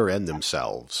each other and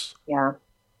themselves. Yeah.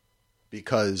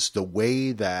 Because the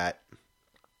way that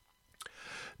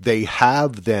they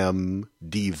have them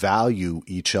devalue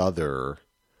each other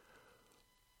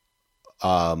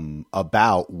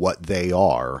about what they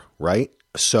are, right?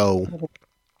 So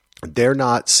they're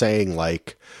not saying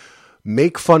like,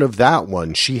 make fun of that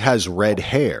one, she has red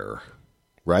hair,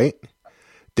 right?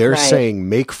 They're saying,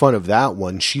 make fun of that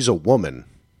one, she's a woman.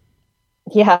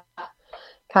 Yeah,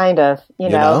 kind of. You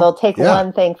know? They'll take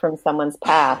one thing from someone's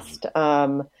past,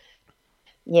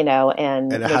 you know,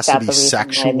 and it has to be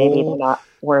sexual. Maybe they're not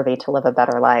worthy to live a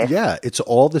better life. Yeah, it's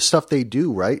all the stuff they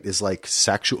do, right? Is like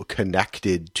sexual,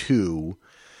 connected to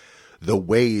the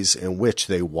ways in which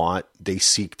they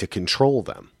seek to control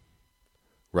them,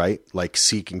 right? Like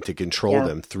seeking to control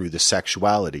them through the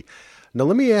sexuality. Now,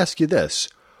 let me ask you this.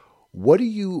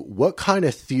 What kind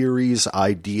of theories,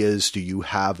 ideas do you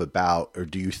have about, or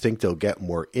do you think they'll get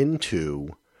more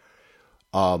into,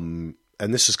 and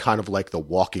this is kind of like the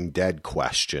Walking Dead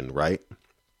question, right?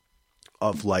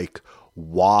 Of like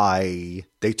why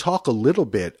they talk a little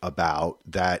bit about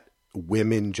that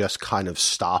women just kind of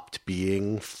stopped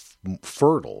being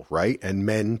fertile, right? And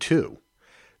men too,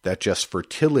 that just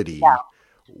fertility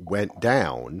went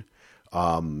down.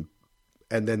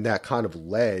 And then that kind of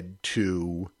led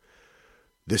to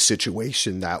the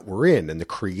situation that we're in and the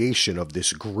creation of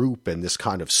this group and this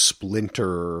kind of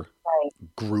splinter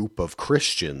group of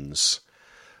Christians.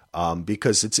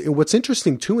 Because what's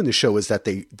interesting too in the show is that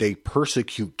they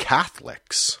persecute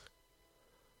Catholics.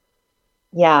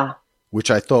 Yeah. Which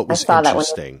I thought was interesting. That when they were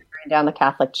tearing down the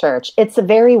Catholic Church. It's a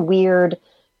very weird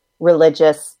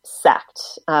religious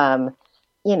sect.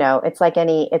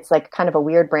 It's like kind of a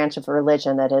weird branch of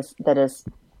religion that is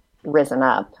risen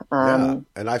up. And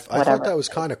I thought that was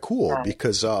kind of cool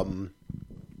because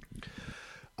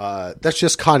that's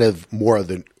just kind of more of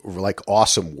the like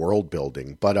awesome world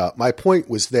building. But my point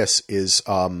was this is,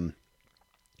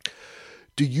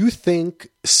 do you think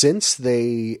since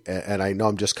and I know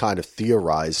I'm just kind of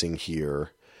theorizing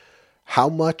here, how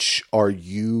much are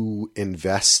you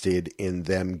invested in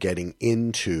them getting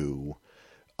into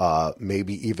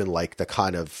maybe even like the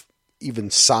kind of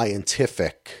even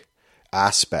scientific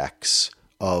aspects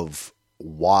of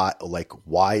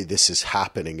why this is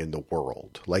happening in the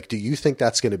world? Like, do you think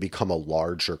that's going to become a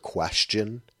larger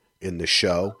question in the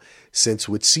show? Since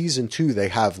with season 2, they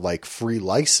have like free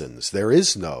license. There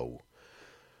is no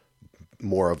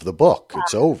more of the book.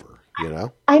 It's over,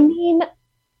 I mean,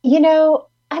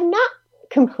 I'm not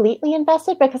completely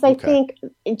invested because I think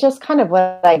just kind of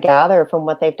what I gather from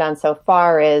what they've done so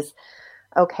far is,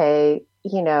 okay,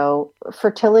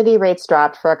 fertility rates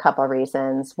dropped for a couple of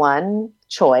reasons. One,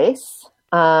 choice.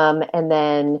 And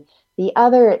then the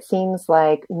other, it seems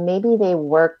like maybe they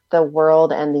worked the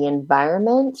world and the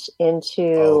environment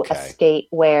into a state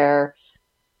where,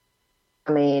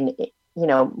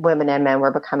 women and men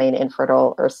were becoming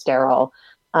infertile or sterile.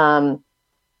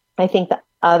 I think the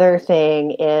other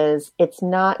thing is it's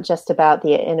not just about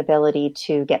the inability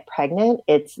to get pregnant.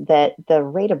 It's that the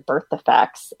rate of birth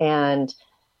defects and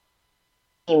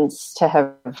seems to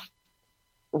have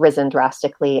risen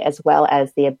drastically, as well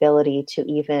as the ability to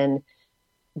even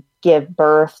give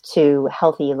birth to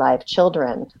healthy live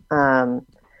children.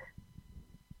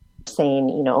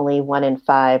 Saying, only 1 in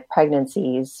 5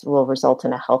 pregnancies will result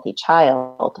in a healthy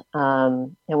child.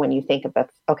 And when you think about,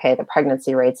 the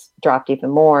pregnancy rates dropped even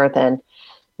more, then,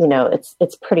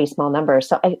 it's pretty small numbers.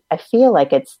 So I feel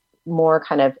like it's more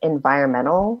kind of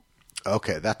environmental.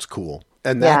 Okay, that's cool.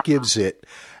 And that gives it,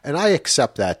 and I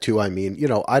accept that too. I mean,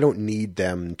 I don't need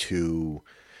them to,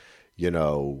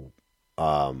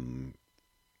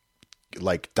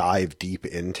 like dive deep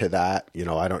into that.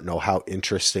 I don't know how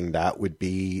interesting that would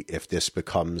be if this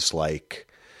becomes like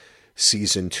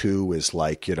season 2 is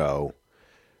like, her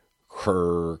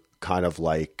kind of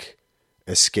like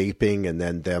escaping and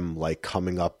then them like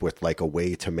coming up with like a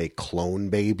way to make clone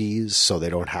babies so they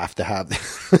don't have to have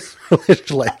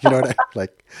like,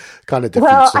 like kind of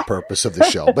defeats the purpose of the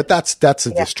show, but that's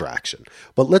a distraction.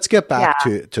 But let's get back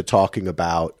to talking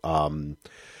about,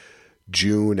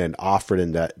 June and Offred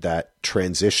and that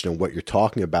transition and what you're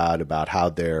talking about how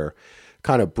they're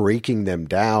kind of breaking them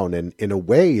down. And in a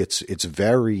way it's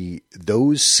very,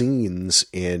 those scenes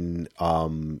in,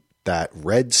 that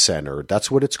Red Center,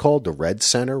 that's what it's called, the Red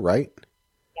Center, right?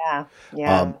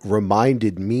 Yeah.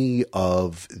 Reminded me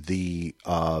of the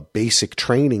basic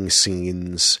training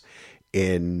scenes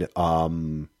in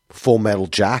Full Metal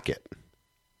Jacket.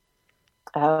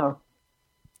 Oh,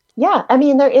 yeah. I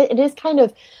mean, it is kind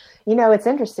of, it's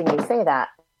interesting you say that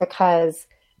because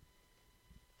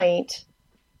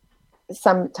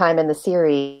sometime in the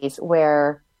series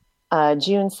where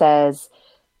June says,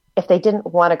 if they didn't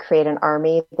want to create an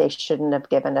army, they shouldn't have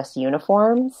given us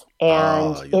uniforms.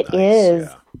 And is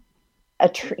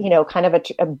kind of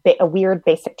a weird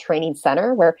basic training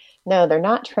center where, no, they're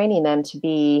not training them to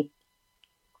be,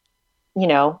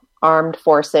 armed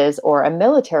forces or a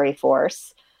military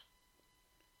force.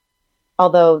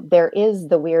 Although there is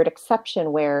the weird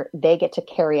exception where they get to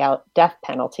carry out death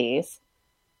penalties,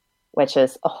 which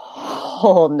is a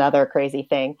whole nother crazy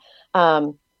thing.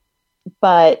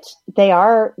 But they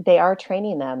are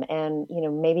training them, and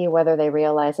maybe whether they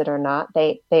realize it or not,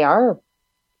 they are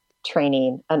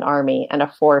training an army and a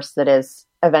force that is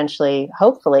eventually,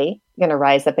 hopefully, going to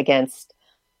rise up against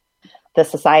the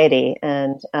society.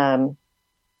 And I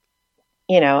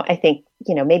think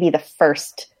maybe the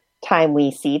first time we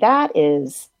see that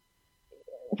is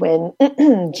when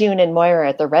June and Moira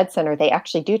at the Red Center, they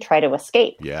actually do try to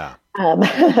escape. Yeah.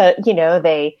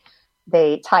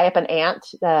 They tie up an ant.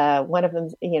 One of them,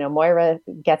 Moira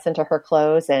gets into her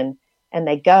clothes and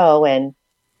they go and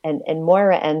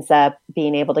Moira ends up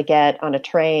being able to get on a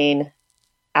train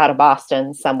out of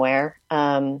Boston somewhere.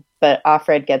 But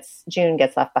June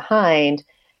gets left behind,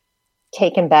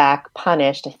 taken back,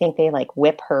 punished. I think they like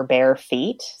whip her bare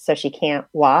feet so she can't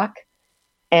walk.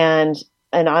 And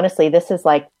and honestly, this is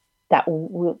like that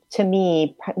to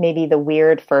me, maybe the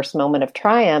weird first moment of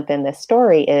triumph in this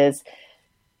story is,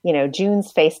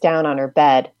 June's face down on her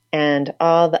bed, and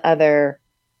all the other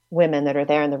women that are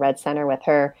there in the red center with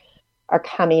her are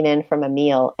coming in from a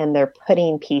meal, and they're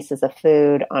putting pieces of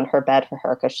food on her bed for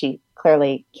her because she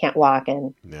clearly can't walk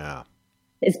and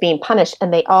is being punished.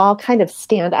 And they all kind of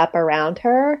stand up around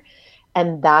her.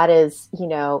 And that is,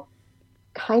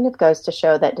 kind of goes to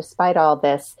show that despite all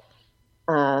this,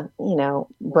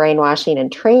 brainwashing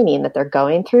and training that they're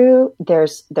going through,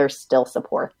 there's still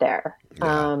support there.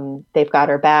 Yeah. They've got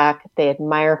her back. They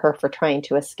admire her for trying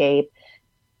to escape.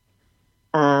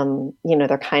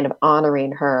 They're kind of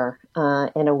honoring her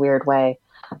in a weird way,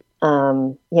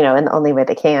 in the only way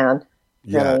they can.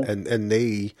 Yeah, really. and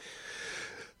they,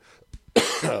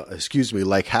 excuse me,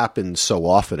 like happens so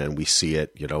often, and we see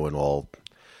it,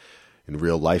 in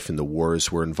real life in the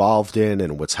wars we're involved in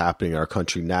and what's happening in our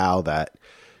country now, that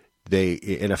they,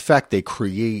 in effect, they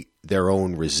create their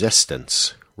own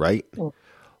resistance, right?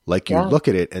 Like you look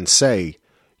at it and say,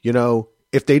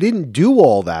 if they didn't do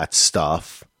all that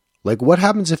stuff, like what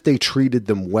happens if they treated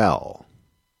them well,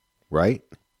 right?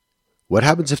 What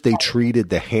happens if they treated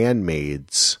the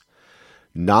handmaids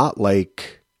not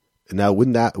like, now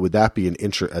would that be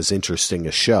as interesting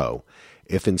a show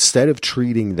if instead of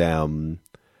treating them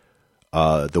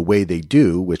the way they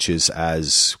do, which is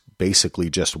as basically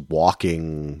just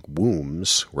walking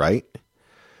wombs, right?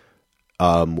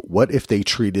 What if they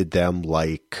treated them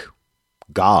like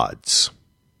gods?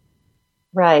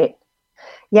 Right.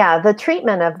 Yeah, the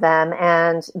treatment of them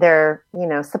and their,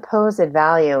 supposed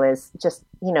value is just,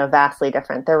 vastly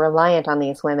different. They're reliant on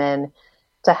these women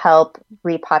to help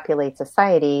repopulate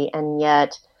society, and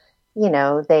yet,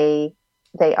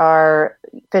 they are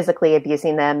physically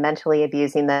abusing them, mentally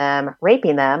abusing them,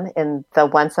 raping them in the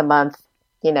once a month,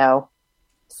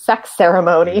 sex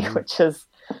ceremony, which is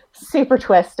super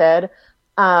twisted.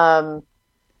 But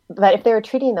if they were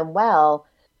treating them well,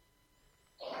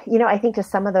 I think to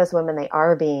some of those women, they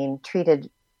are being treated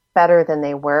better than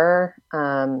they were.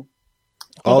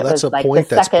 That's a point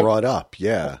that's brought up.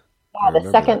 Yeah. Yeah.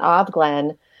 The second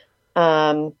Ovglen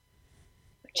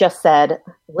just said,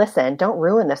 listen, don't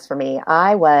ruin this for me.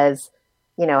 I was,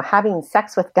 having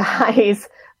sex with guys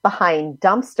behind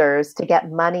dumpsters to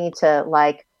get money to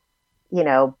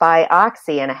buy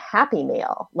Oxy and a Happy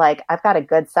Meal. Like, I've got a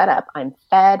good setup. I'm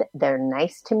fed. They're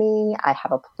nice to me. I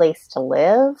have a place to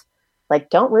live. Like,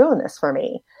 don't ruin this for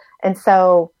me. And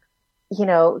so,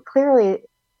 clearly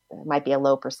it might be a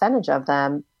low percentage of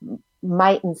them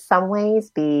might in some ways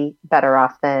be better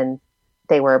off than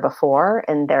they were before,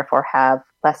 and therefore have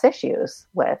less issues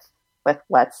with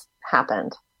what's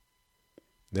happened.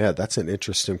 Yeah, that's an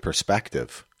interesting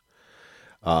perspective.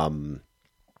 And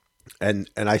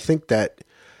I think that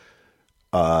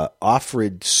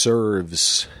Offred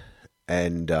serves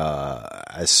and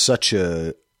as such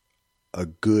a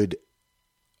good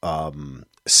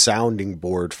sounding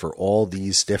board for all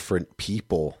these different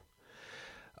people.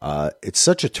 It's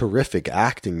such a terrific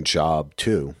acting job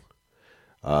too.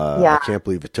 I can't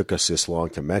believe it took us this long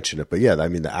to mention it, but yeah, I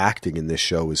mean, the acting in this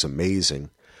show is amazing.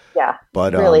 Yeah,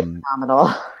 but really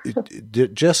phenomenal.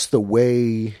 Just the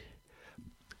way,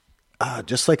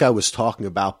 just like I was talking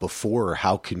about before,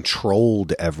 how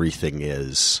controlled everything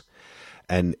is,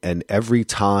 and every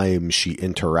time she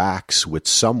interacts with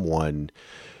someone,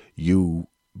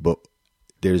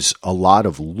 there's a lot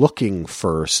of looking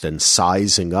first and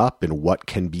sizing up and what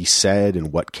can be said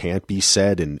and what can't be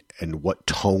said and what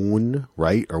tone,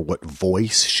 right? Or what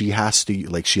voice she has to,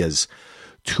 like she has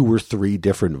 2 or 3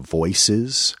 different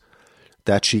voices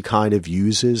that she kind of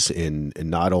uses in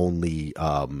not only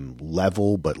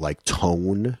level, but like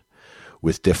tone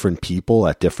with different people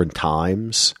at different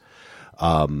times.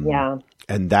 And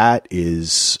that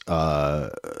is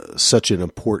such an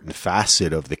important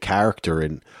facet of the character.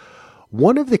 And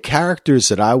one of the characters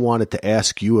that I wanted to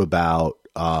ask you about,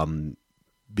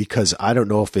 because I don't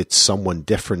know if it's someone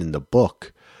different in the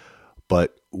book,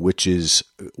 but was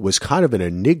kind of an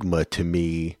enigma to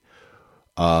me,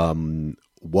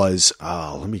 was,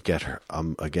 let me get her.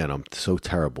 Again, I'm so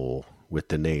terrible with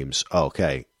the names. Oh,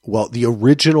 okay. Well, the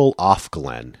original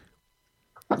Offglen.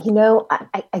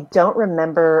 I don't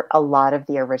remember a lot of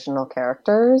the original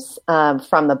characters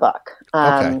from the book.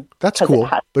 Okay, that's cool.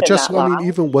 But just, I mean,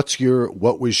 even what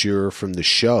was your from the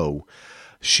show?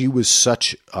 She was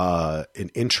such an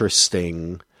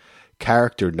interesting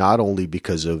character, not only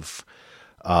because of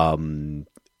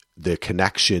the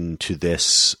connection to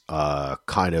this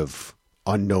kind of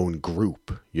unknown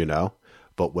group,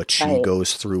 but what she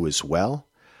goes through as well.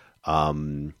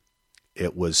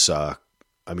 It was.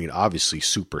 I mean, obviously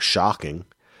super shocking.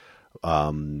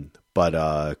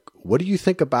 But what do you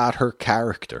think about her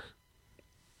character?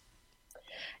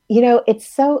 It's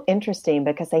so interesting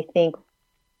because I think,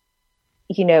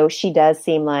 she does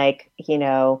seem like,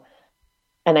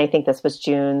 and I think this was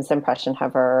June's impression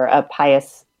of her, a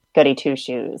pious goody two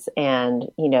shoes, and,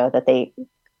 that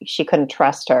she couldn't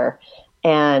trust her.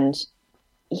 And,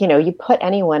 you put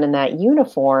anyone in that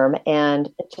uniform and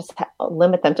just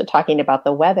limit them to talking about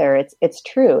the weather. It's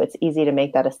true. It's easy to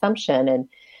make that assumption. And,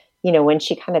 when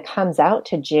she kind of comes out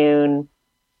to June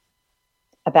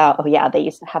about, oh yeah, they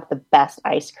used to have the best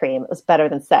ice cream. It was better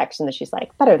than sex. And then she's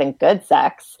like, better than good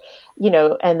sex,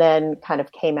 and then kind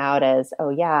of came out as, oh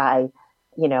yeah, I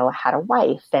had a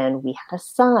wife and we had a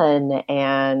son.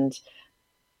 And,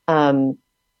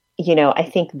 I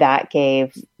think that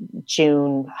gave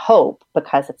June hope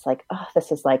because it's like, oh,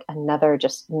 this is like another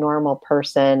just normal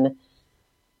person,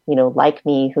 like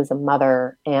me, who's a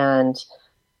mother and,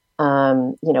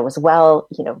 was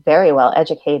very well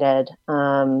educated.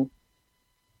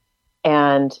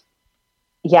 And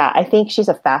yeah, I think she's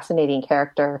a fascinating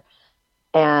character.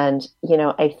 And,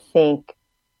 I think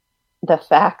the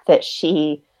fact that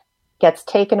she gets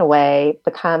taken away,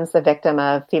 becomes the victim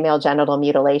of female genital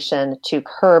mutilation to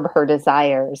curb her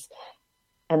desires.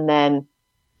 And then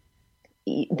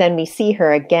we see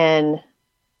her again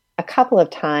a couple of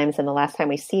times. And the last time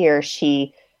we see her,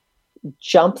 she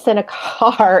jumps in a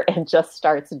car and just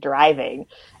starts driving.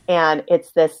 And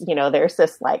it's this, there's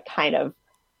this like kind of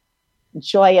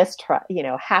joyous,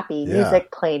 happy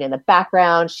music playing in the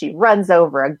background. She runs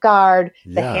over a guard.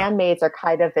 The handmaids are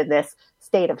kind of in this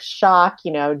state of shock.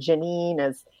 Janine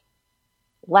is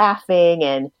laughing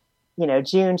and,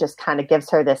 June just kind of gives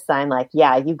her this sign like,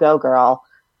 yeah, you go girl.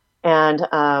 And,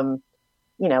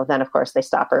 then of course they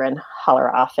stop her and haul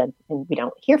her off and we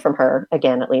don't hear from her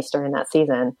again, at least during that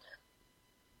season.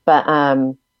 But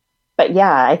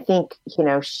yeah, I think,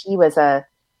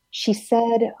 she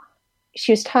said,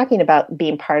 she was talking about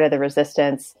being part of the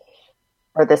resistance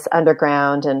or this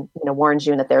underground and, warned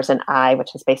June that there's an eye,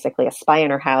 which is basically a spy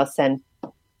in her house. And,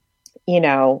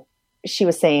 she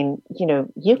was saying,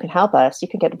 you can help us, you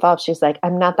can get involved. She's like,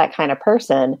 I'm not that kind of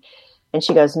person. And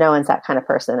she goes, no one's that kind of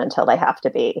person until they have to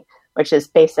be, which is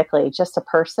basically just a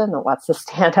person that wants to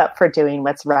stand up for doing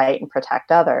what's right and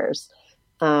protect others.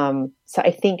 So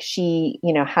I think she,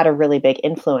 had a really big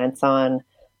influence on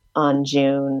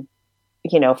June,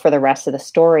 for the rest of the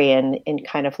story and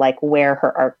kind of like where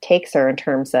her arc takes her in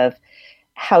terms of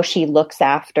how she looks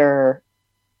after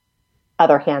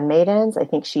other handmaidens. I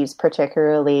think she's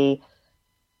particularly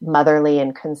motherly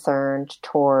and concerned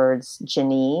towards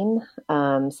Janine,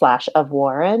 / of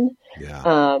Warren,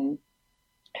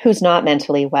 who's not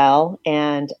mentally well.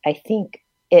 And I think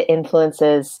it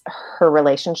influences her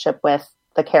relationship with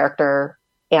the character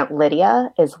Aunt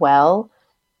Lydia as well.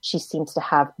 She seems to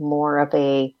have more of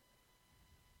a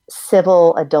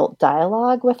civil adult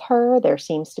dialogue with her. There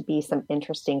seems to be some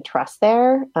interesting trust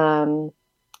there. And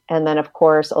then, of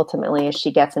course, ultimately, as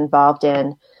she gets involved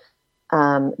in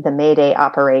the Mayday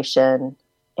operation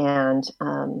and,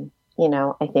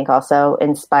 I think also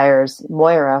inspires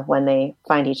Moira when they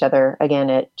find each other again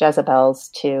at Jezebel's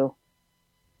to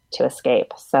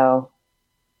escape. So,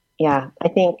 I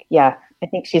think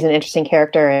she's an interesting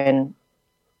character, and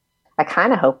I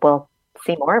kind of hope we'll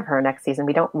see more of her next season.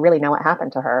 We don't really know what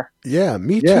happened to her. Yeah,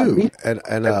 me too.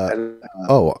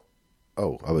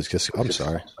 I'm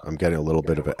sorry. I'm getting a little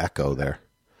bit of an echo there.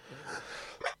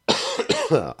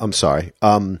 I'm sorry.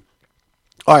 All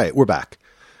right, we're back.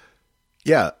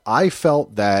 Yeah, I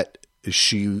felt that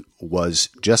she was,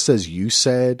 just as you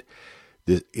said,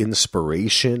 the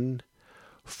inspiration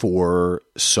for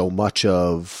so much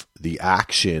of the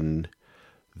action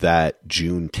that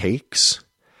June takes.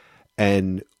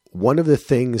 And one of the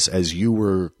things, as you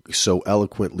were so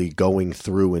eloquently going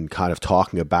through and kind of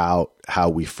talking about how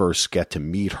we first get to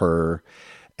meet her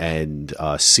and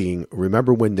seeing,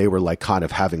 remember when they were like kind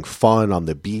of having fun on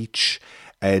the beach,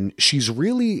 and she's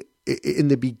really, in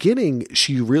the beginning,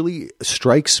 she really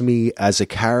strikes me as a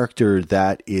character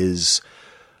that is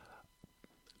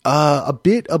a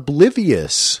bit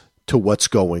oblivious to what's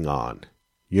going on.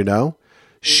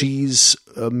 She's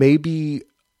maybe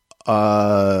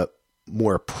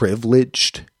more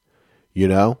privileged,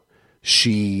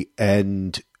 she,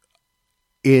 and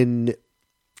in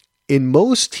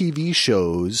most TV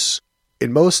shows,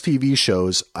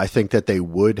 I think that they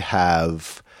would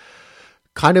have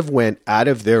kind of went out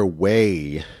of their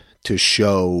way to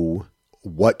show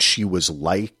what she was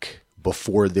like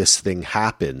before this thing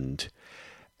happened.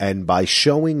 And by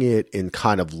showing it in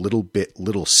kind of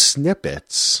little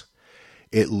snippets,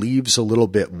 it leaves a little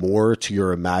bit more to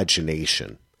your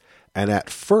imagination. And at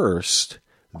first,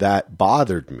 that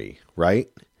bothered me, right?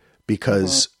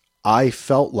 Because I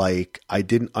felt like I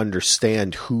didn't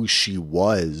understand who she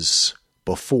was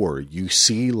before. You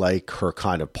see like her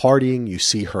kind of partying, you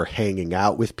see her hanging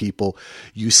out with people,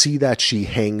 you see that she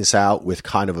hangs out with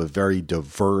kind of a very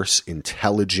diverse,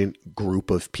 intelligent group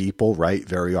of people, right?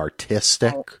 Very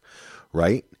artistic,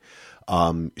 right?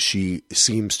 She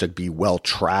seems to be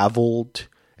well-traveled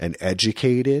and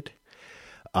educated.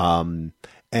 And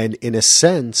in a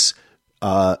sense,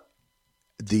 the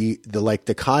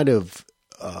kind of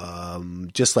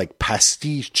just like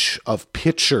pastiche of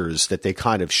pictures that they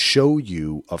kind of show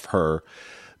you of her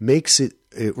makes it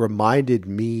reminded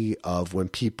me of when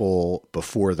people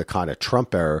before the kind of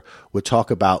Trump era would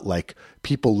talk about like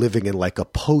people living in like a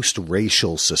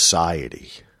post-racial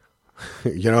society.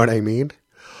 You know what I mean?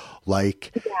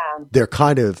 Like they're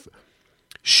kind of,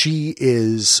 she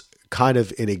is kind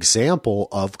of an example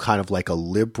of kind of like a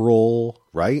liberal,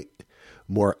 right?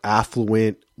 More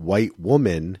affluent white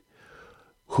woman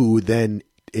who then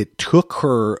it took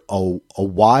her a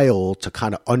while to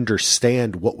kind of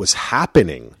understand what was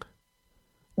happening,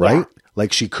 right? Yeah.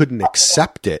 Like she couldn't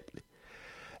accept it.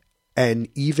 And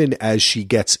even as she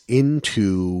gets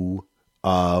into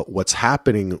what's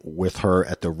happening with her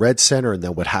at the Red Center and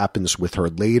then what happens with her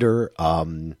later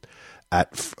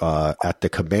at the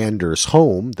commander's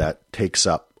home that takes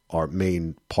up our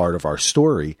main part of our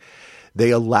story, they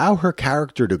allow her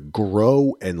character to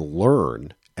grow and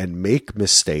learn and make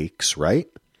mistakes, right?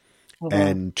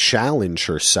 And challenge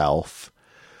herself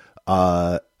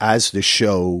as the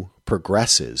show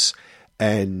progresses.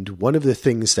 And one of the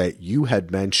things that you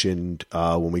had mentioned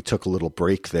when we took a little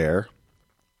break there,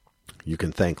 you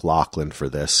can thank Lachlan for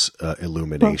this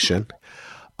illumination,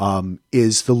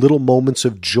 is the little moments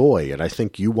of joy. And I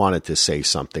think you wanted to say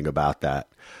something about that,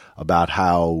 about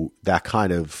how that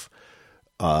kind of,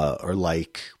 or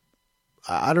like,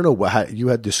 I don't know how you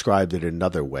had described it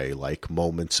another way, like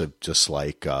moments of just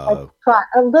like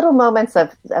little moments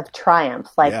of triumph,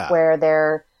 like where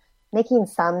they're making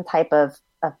some type of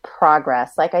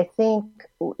progress. Like I think,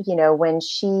 you know, when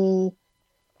she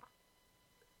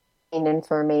gained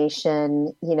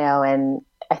information, you know, and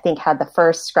I think had the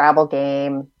first Scrabble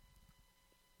game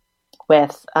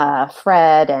with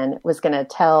Fred and was going to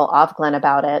tell Ofglen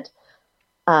about it.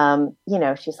 You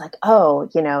know, she's like, oh,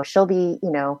 you know, she'll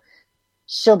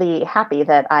be happy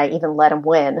that I even let him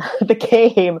win the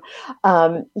game.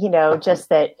 You know, just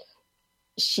that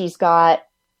she's got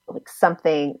like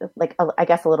something like, I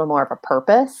guess a little more of a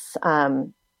purpose,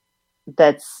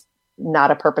 that's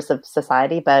not a purpose of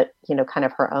society, but, you know, kind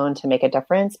of her own to make a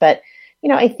difference. But, you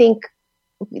know, I think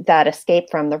that escape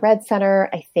from the Red Center,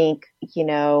 I think, you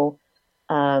know,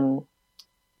 Ofglen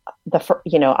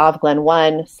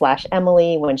 1 /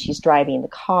 Emily, when she's driving the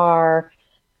car,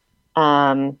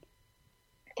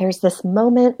 there's this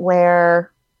moment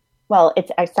where, well,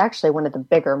 it's actually one of the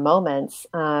bigger moments,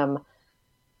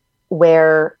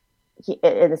 where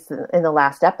it's in the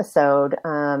last episode,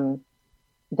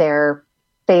 they're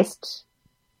faced.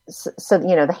 So,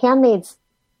 you know, the handmaids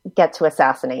get to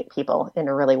assassinate people in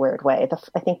a really weird way.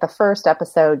 I think the first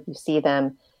episode, you see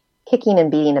them kicking and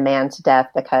beating a man to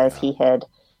death because he had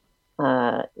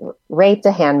raped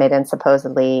a handmaiden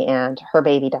supposedly, and her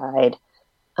baby died.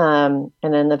 And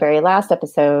then the very last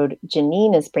episode,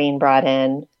 Janine is being brought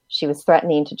in. She was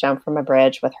threatening to jump from a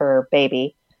bridge with her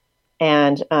baby,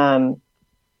 and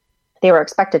they were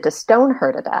expected to stone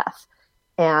her to death.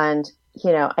 And,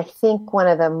 you know, I think one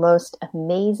of the most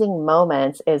amazing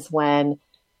moments is when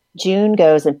June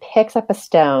goes and picks up a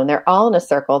stone. They're all in a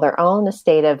circle. They're all in a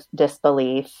state of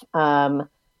disbelief.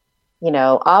 You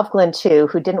know, Ofglen too,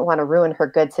 who didn't want to ruin her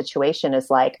good situation, is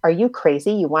like, are you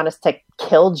crazy? You want us to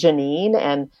kill Janine?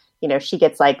 And, you know, she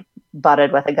gets like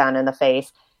butted with a gun in the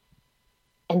face.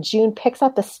 And June picks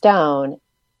up the stone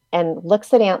and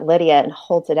looks at Aunt Lydia and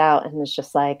holds it out and is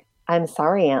just like, I'm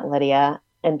sorry, Aunt Lydia,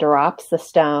 and drops the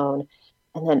stone.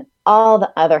 And then all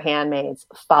the other handmaids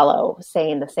follow,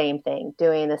 saying the same thing,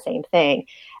 doing the same thing.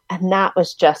 And that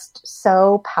was just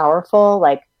so powerful,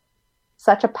 like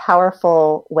such a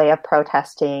powerful way of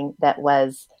protesting that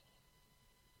was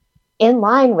in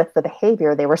line with the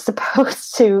behavior they were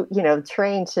supposed to, you know,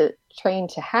 train to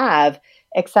have,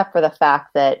 except for the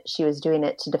fact that she was doing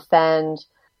it to defend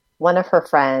one of her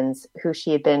friends who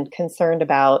she had been concerned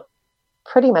about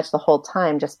pretty much the whole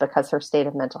time, just because her state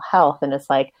of mental health. And it's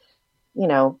like, you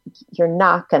know, you're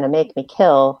not going to make me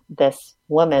kill this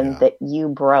woman that you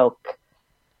broke.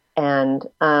 And,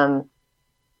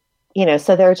 you know,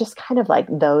 so there are just kind of like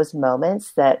those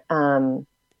moments that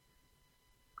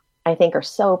I think are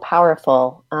so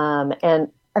powerful.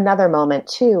 And another moment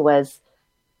too was,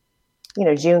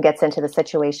 June gets into the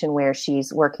situation where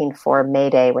she's working for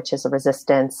Mayday, which is a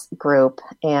resistance group,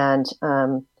 and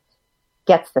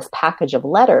gets this package of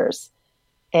letters.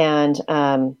 And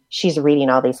she's reading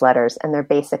all these letters, and they're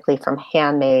basically from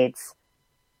handmaids,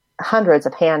 hundreds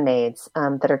of handmaids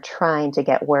that are trying to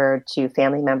get word to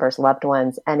family members, loved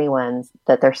ones, anyone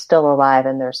that they're still alive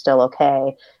and they're still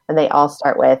okay. And they all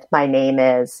start with, "My name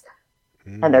is,"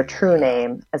 and their true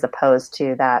name, as opposed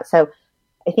to that. So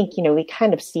I think, we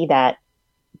kind of see that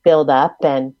build up,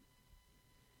 and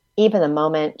even the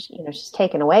moment, she's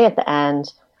taken away at the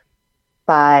end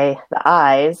by the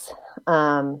eyes,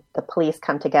 the police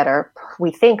come to get her,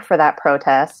 we think, for that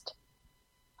protest.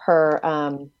 Her,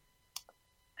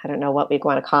 I don't know what we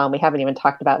want to call him. We haven't even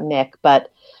talked about Nick,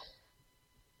 but,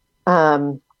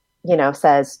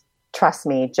 says, "Trust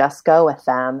me, just go with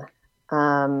them."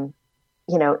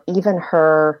 Even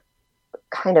her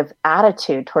kind of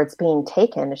attitude towards being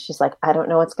taken, she's like, "I don't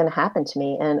know what's going to happen to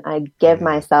me, and I give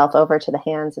myself over to the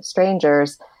hands of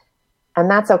strangers." And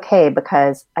that's okay,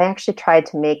 because I actually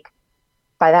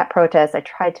by that protest, I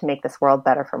tried to make this world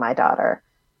better for my daughter.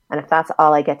 And if that's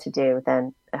all I get to do,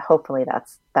 then hopefully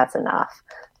that's enough.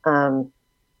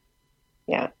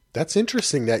 Yeah. That's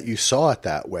interesting that you saw it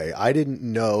that way. I didn't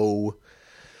know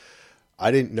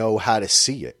how to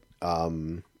see it.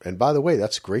 And by the way,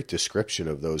 that's a great description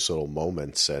of those little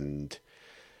moments. And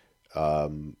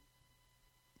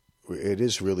it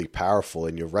is really powerful.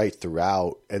 And you're right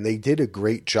throughout. And they did a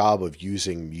great job of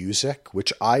using music,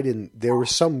 which I didn't. There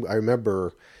was some, I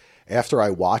remember after I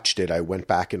watched it, I went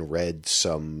back and read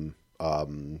some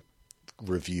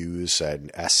reviews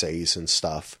and essays and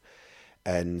stuff.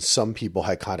 And some people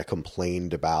had kind of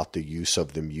complained about the use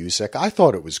of the music. I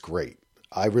thought it was great.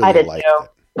 I really liked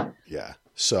it. Yeah.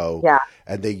 So, yeah.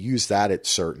 And they use that at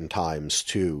certain times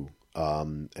too.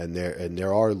 And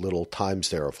there are little times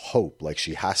there of hope, like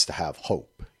she has to have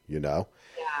hope, Yeah.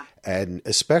 And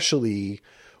especially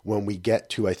when we get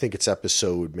to, I think it's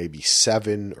episode maybe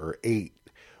 7 or 8,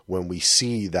 when we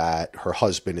see that her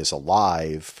husband is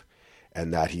alive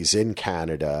and that he's in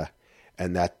Canada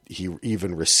and that he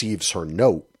even receives her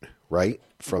note, right,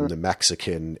 from the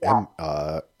Mexican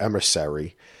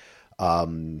emissary.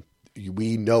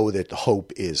 We know that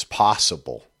hope is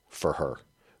possible for her,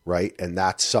 right? And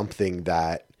that's something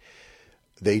that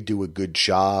they do a good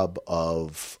job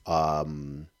of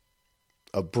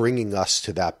bringing us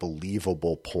to that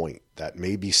believable point that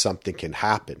maybe something can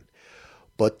happen.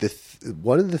 But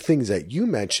one of the things that you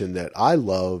mentioned that I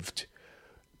loved,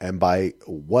 and by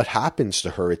what happens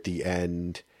to her at the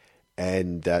end,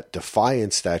 and that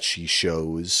defiance that she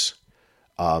shows,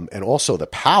 and also the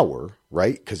power,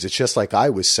 right? Because it's just like I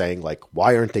was saying, like,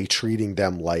 why aren't they treating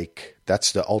them like,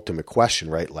 that's the ultimate question,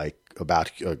 right? Like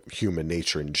about human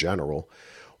nature in general.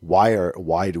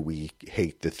 Why do we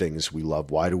hate the things we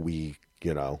love? Why do we,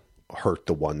 hurt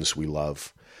the ones we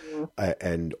love?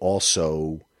 And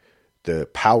also the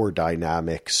power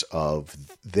dynamics of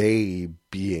they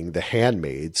being the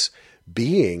handmaids,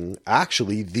 being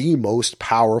actually the most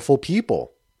powerful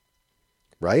people,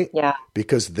 right? Yeah.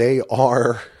 Because they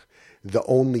are the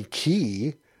only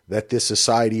key that this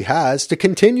society has to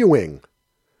continuing.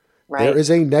 Right. There is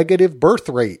a negative birth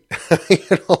rate.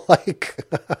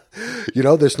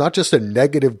 There's not just a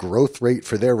negative growth rate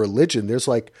for their religion.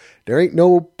 There ain't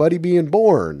nobody being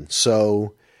born.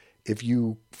 So if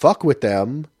you fuck with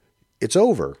them, it's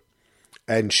over.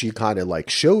 And she kind of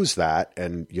shows that,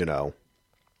 and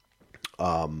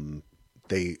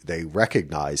they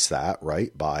recognize that,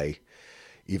 right, by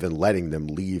even letting them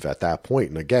leave at that point.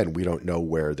 And again, we don't know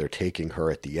where they're taking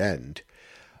her at the end.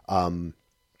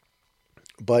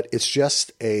 But it's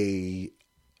just the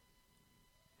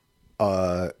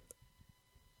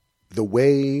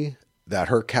way that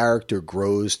her character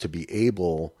grows to be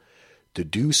able to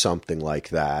do something like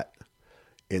that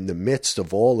in the midst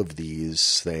of all of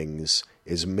these things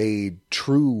is made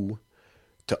true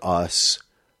to us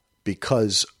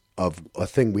because of a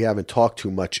thing we haven't talked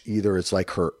too much either. It's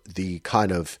like the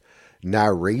kind of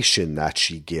narration that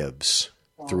she gives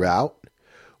throughout,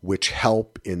 which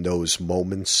help in those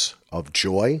moments of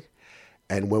joy.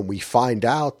 And when we find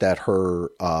out that her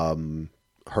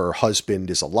husband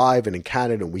is alive and in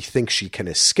Canada and we think she can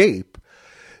escape,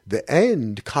 the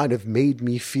end kind of made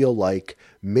me feel like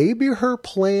maybe her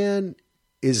plan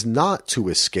is not to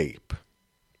escape.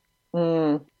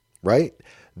 Right?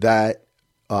 That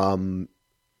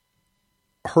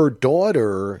her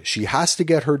daughter, she has to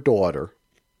get her daughter,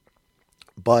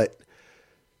 but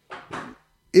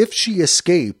if she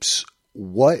escapes,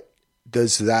 what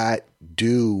does that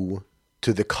do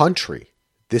to the country?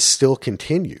 this still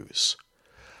continues.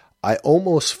 I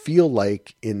almost feel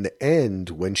like in the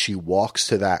end, when she walks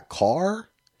to that car,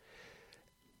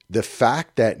 the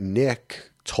fact that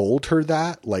Nick told her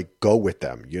that, like, go with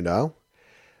them, you know?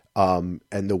 And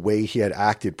the way he had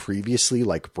acted previously,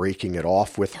 like breaking it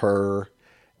off with her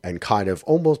and kind of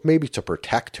almost maybe to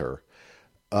protect her,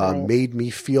 made me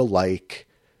feel like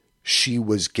she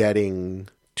was getting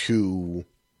to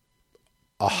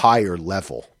a higher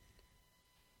level.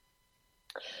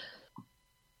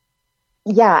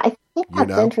 Yeah, I think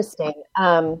that's interesting.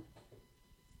 I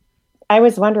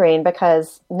was wondering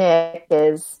because Nick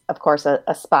is, of course, a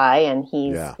spy, and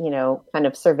he's, kind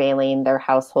of surveilling their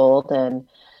household and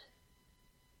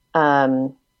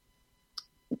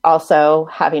also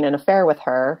having an affair with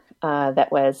her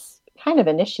that was kind of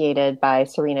initiated by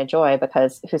Serena Joy,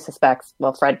 because who suspects,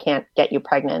 well, Fred can't get you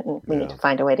pregnant and we need to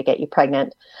find a way to get you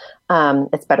pregnant.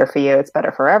 It's better for you. It's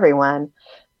better for everyone.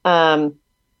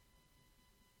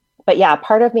 But yeah,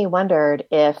 part of me wondered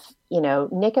if,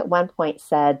 Nick at one point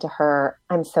said to her,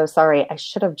 I'm so sorry, I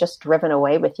should have just driven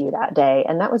away with you that day.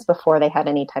 And that was before they had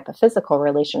any type of physical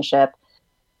relationship.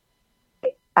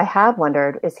 I have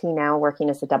wondered, is he now working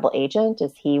as a double agent?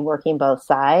 Is he working both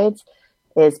sides?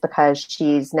 Is because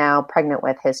she's now pregnant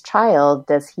with his child,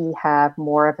 does he have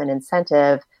more of an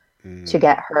incentive to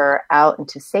get her out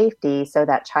into safety so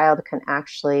that child can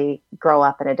actually grow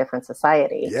up in a different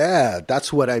society? Yeah,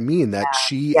 that's what I mean. That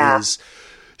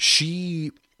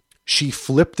she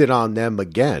flipped it on them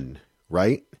again,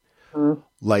 right? Mm-hmm.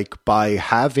 Like by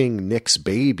having Nick's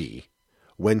baby,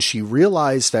 when she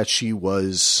realized that she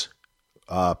was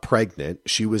pregnant,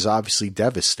 she was obviously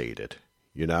devastated,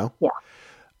 Yeah.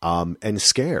 And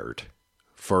scared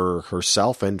for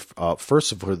herself and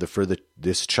first for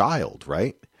this child,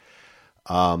 right?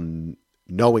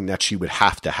 Knowing that she would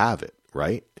have to have it,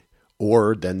 right?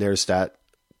 Or then there's that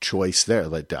choice there.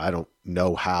 Like, I don't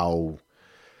know how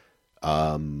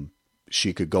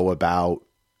she could go about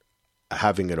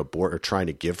having an abort or trying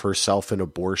to give herself an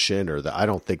abortion, or I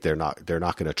don't think they're not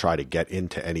going to try to get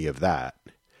into any of that.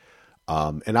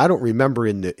 And I don't remember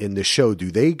in the show,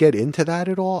 do they get into that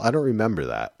at all? I don't remember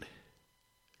that.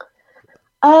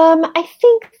 I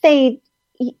think they,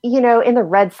 in the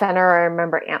Red Center, I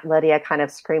remember Aunt Lydia kind of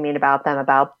screaming about them,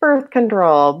 about birth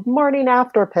control, morning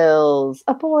after pills,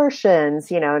 abortions,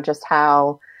 just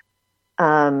how,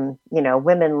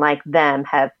 women like them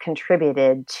have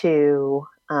contributed to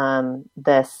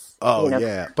this. Oh,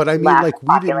 yeah. But I mean, like,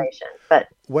 we didn't. But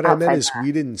what I meant is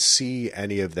we didn't see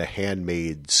any of the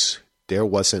handmaids. There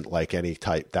wasn't like any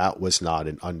type, that was not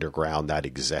an underground that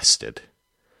existed.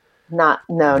 Not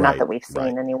that we've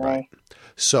seen anyway. Right.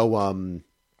 So,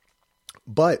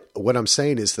 but what I'm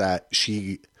saying is that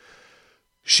she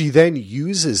then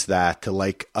uses that to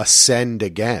like ascend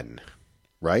again,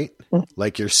 right? Mm-hmm.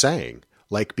 Like you're saying,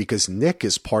 like, because Nick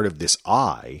is part of this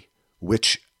eye,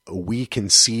 which we can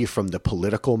see from the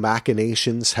political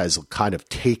machinations has kind of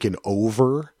taken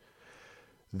over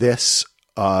this.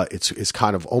 It's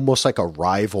kind of almost like a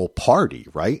rival party,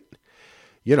 right?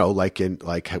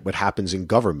 Like what happens in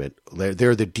government,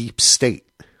 they're the deep state.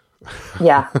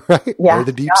 Yeah. Right? Yeah. They're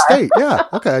the deep state. Yeah.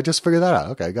 Okay. I just figured that out.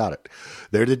 Okay. Got it.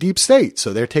 They're the deep state.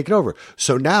 So they're taking over.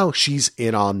 So now she's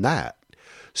in on that.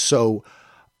 So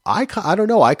I don't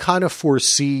know. I kind of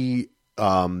foresee,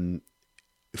 for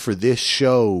this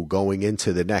show going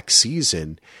into the next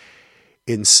season,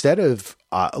 instead of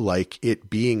like it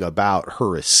being about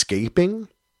her escaping,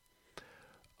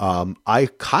 I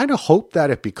kind of hope that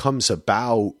it becomes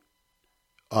about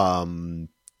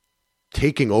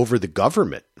taking over the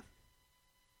government.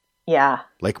 Yeah.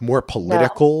 Like more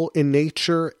political in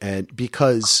nature. And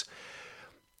because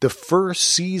the first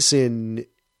season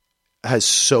has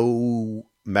so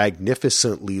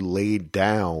magnificently laid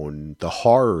down the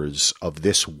horrors of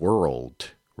this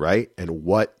world, right? And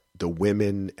what the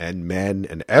women and men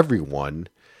and everyone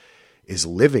is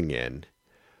living in,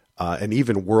 and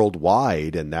even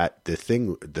worldwide. And that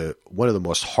one of the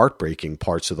most heartbreaking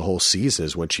parts of the whole season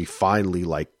is when she finally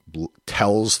like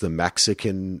tells the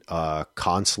Mexican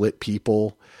consulate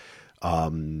people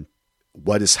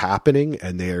what is happening,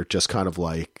 and they're just kind of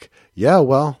like, yeah,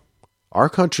 well, our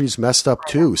country's messed up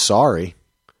too. Sorry.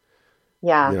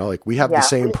 Yeah. Like we have the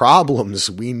same problems.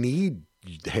 We need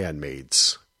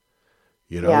handmaids.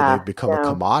 They've become a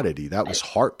commodity. That was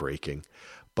heartbeaking.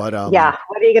 But what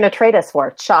are you going to trade us for?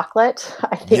 Chocolate,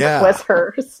 I think was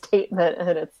her statement.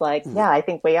 And it's like, I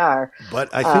think we are.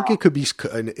 But I think it could be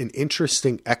an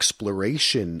interesting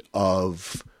exploration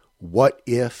of what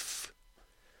if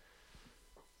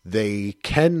they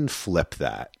can flip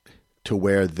that to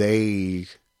where they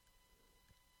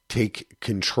take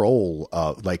control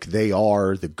of, like they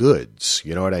are the goods,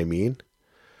 you know what I mean?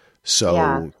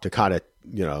 So to kind of,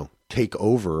 take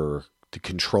over the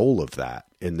control of that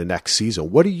in the next season.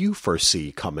 What do you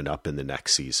foresee coming up in the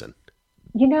next season?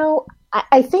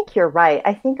 I think you're right.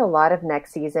 I think a lot of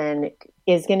next season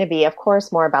is going to be, of course,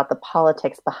 more about the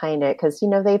politics behind it. Because,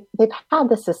 they've had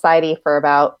this society for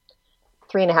about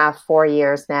 3.5, 4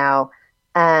 years now.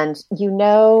 And,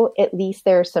 at least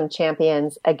there's some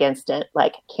champions against it.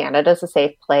 Like Canada's a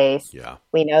safe place. Yeah.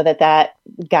 We know that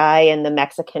guy in the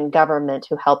Mexican government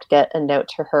who helped get a note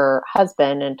to her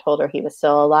husband and told her he was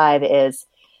still alive is,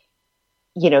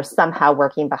 somehow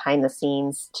working behind the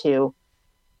scenes to,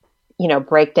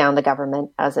 break down the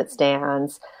government as it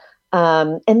stands.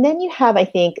 And then you have, I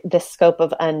think, the scope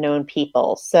of unknown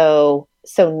people. So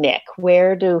Nick,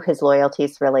 where do his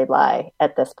loyalties really lie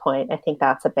at this point? I think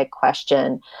that's a big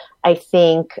question. I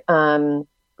think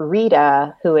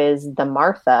Rita, who is the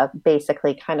Martha,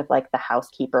 basically kind of like the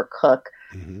housekeeper, cook,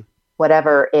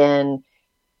 whatever in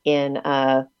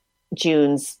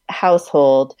June's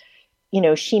household.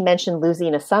 She mentioned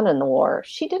losing a son in the war.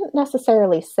 She didn't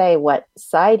necessarily say what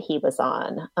side he was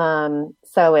on.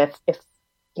 So if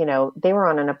they were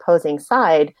on an opposing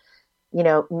side,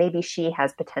 maybe she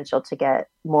has potential to get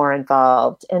more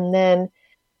involved. And then,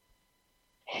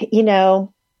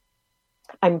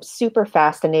 I'm super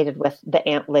fascinated with the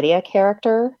Aunt Lydia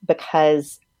character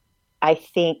because I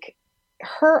think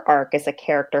her arc as a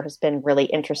character has been really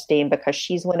interesting because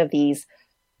she's one of these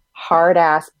hard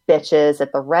ass bitches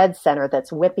at the Red Center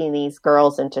that's whipping these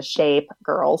girls into shape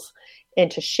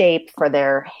for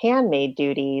their handmaid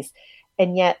duties.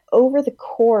 And yet over the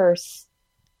course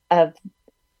of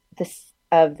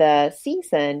the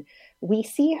season, we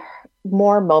see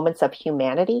more moments of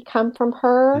humanity come from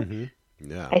her.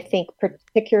 Yeah. I think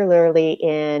particularly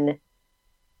in,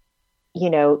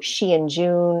 she and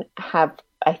June have,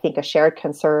 I think, a shared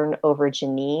concern over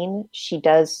Janine. She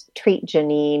does treat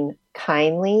Janine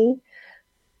kindly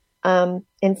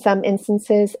in some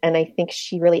instances. And I think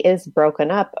she really is broken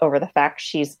up over the fact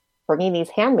she's bringing these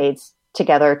handmaids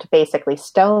together to basically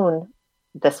stone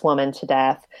this woman to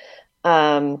death.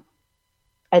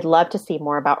 I'd love to see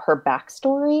more about her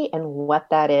backstory and what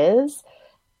that is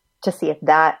to see if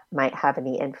that might have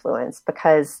any influence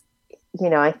because,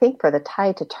 I think for the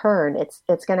tide to turn,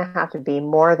 it's going to have to be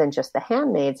more than just the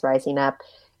handmaids rising up.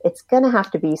 It's going to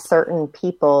have to be certain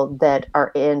people that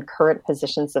are in current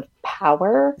positions of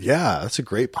power. Yeah, that's a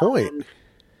great point.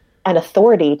 And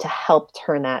authority to help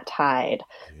turn that tide.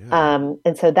 Yeah.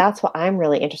 And so that's what I'm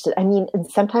really interested. I mean, and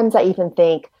sometimes I even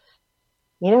think,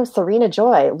 Serena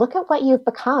Joy, look at what you've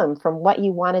become from what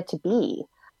you wanted to be.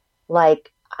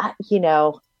 Like,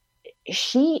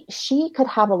 she could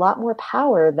have a lot more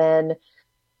power than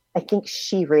I think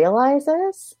she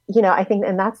realizes. I think,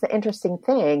 and that's the interesting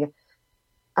thing.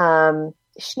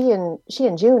 She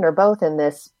and June are both in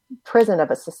this prison of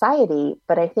a society,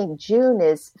 but I think June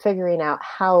is figuring out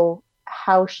how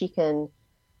she can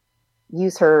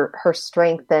use her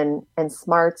strength and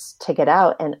smarts to get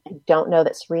out. And I don't know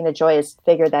that Serena Joy has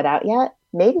figured that out yet.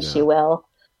 Maybe she will,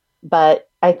 but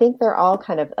I think they're all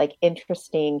kind of like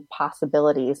interesting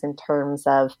possibilities in terms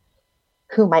of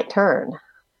who might turn.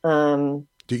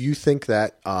 Do you think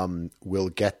that we'll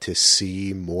get to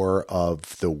see more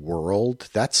of the world?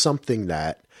 That's something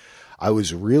that I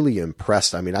was really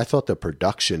impressed. I mean, I thought the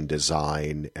production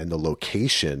design and the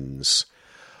locations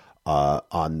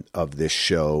of this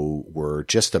show were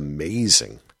just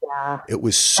amazing. Yeah. It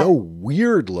was so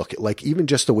weird looking, like even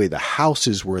just the way the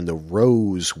houses were in the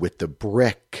rows with the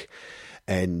brick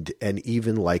and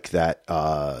even like that,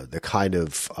 the kind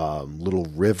of little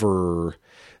river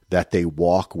that they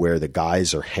walk where the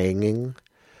guys are hanging,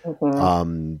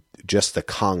 just the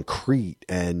concrete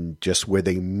and just where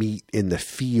they meet in the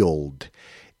field.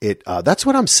 That's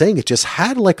what I'm saying. It just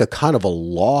had like a kind of a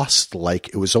Lost, like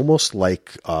it was almost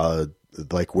like where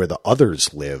the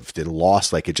others lived in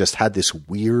Lost. Like it just had this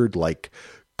weird, like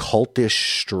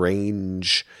cultish,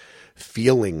 strange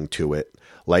feeling to it.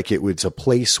 Like it was a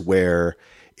place where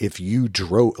if you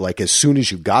drove, like as soon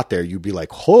as you got there, you'd be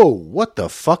like, "Whoa, what the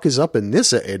fuck is up in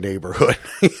this neighborhood?"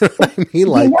 You know what I mean?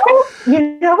 Like,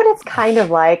 you know what it's kind of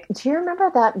like? Do you remember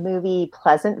that movie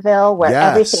Pleasantville where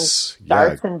everything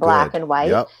starts in black and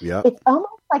white? Yep. It's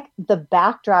almost like the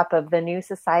backdrop of the new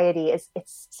society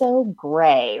it's so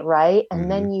gray, right?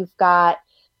 And then you've got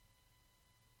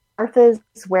Marthas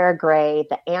wear gray,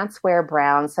 the aunts wear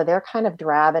brown, so they're kind of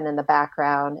drabbing in the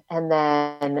background. And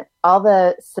then all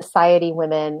the society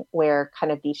women wear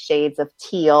kind of these shades of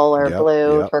teal or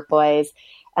blue, turquoise,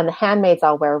 and the handmaids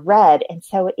all wear red. And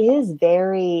so it is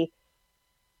very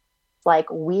like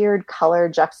weird color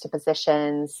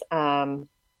juxtapositions.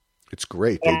 It's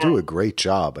great. They do a great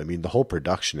job. I mean, the whole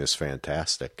production is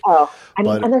fantastic. Oh, I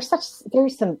mean, and there's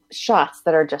some shots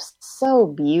that are just so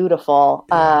beautiful.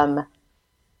 Like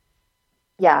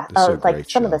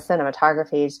some of the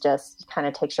cinematography is just kind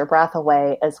of takes your breath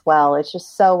away as well. It's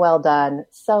just so well done,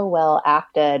 so well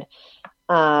acted.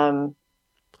 But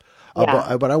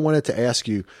I wanted to ask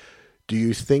you, do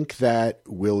you think that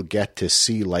we'll get to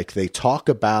see, like they talk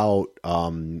about,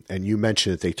 and you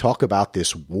mentioned that they talk about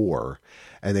this war,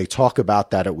 and they talk about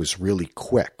that it was really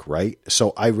quick, right?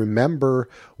 So I remember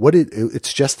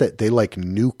it's just that they like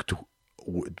nuked,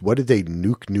 what did they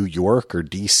nuke, New York or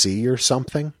DC or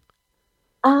something?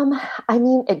 I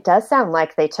mean, it does sound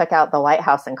like they took out the White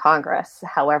House and Congress.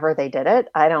 However they did it,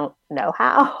 I don't know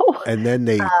how. And then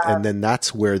and then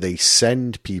that's where they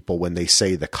send people when they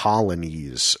say the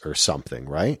colonies or something,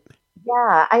 right?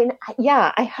 Yeah,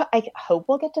 I hope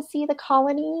we'll get to see the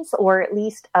colonies, or at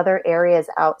least other areas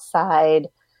outside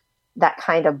that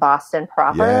kind of Boston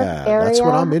proper area. That's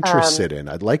what I'm interested in.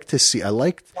 I'd like to see.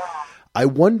 I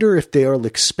wonder if they'll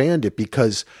expand it,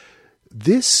 because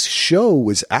this show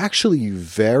was actually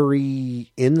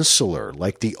very insular.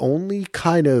 Like the only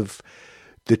kind of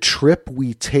the trip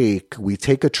we take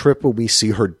a trip when we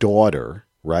see her daughter,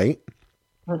 right?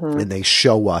 Mm-hmm. And they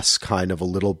show us kind of a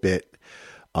little bit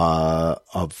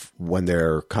of when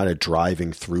they're kind of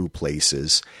driving through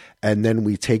places. And then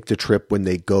we take the trip when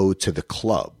they go to the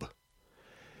club,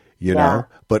 you know,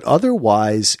 but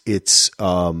otherwise it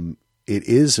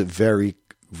is very,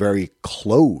 very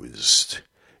closed,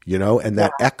 you know, and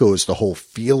that echoes the whole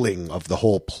feeling of the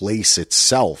whole place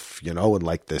itself, you know, and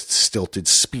like the stilted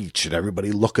speech and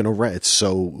everybody looking around. It's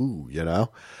so, you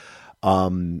know,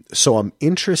 so I'm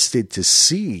interested to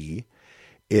see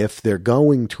if they're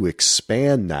going to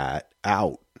expand that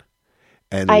out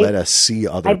and let us see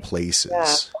other places.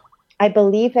 Yeah. I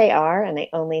believe they are, and I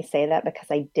only say that because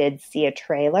I did see a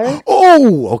trailer.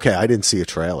 Oh, okay. I didn't see a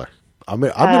trailer. I'm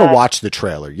going to watch the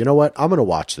trailer. You know what? I'm going to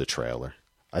watch the trailer.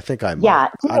 I think I might. Yeah,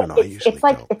 I don't know.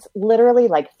 It's literally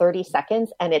like 30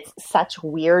 seconds, and it's such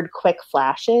weird, quick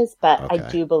flashes. But I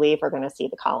do believe we're going to see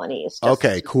the colonies.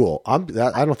 Okay, cool. I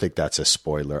don't think that's a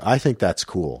spoiler. I think that's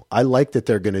cool. I like that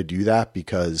they're going to do that,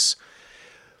 because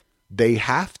they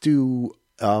have to.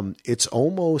 It's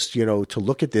almost, you know, to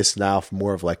look at this now from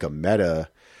more of like a meta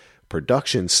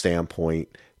production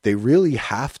standpoint. They really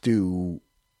have to.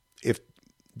 If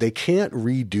they can't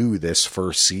redo this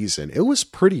first season. It was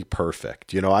pretty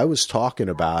perfect. You know, I was talking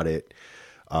about it,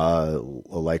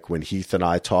 like when Heath and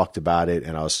I talked about it,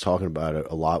 and I was talking about it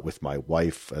a lot with my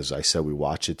wife. As I said, we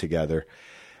watch it together.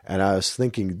 And I was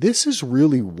thinking, this is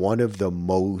really one of the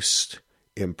most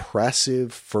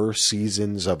impressive first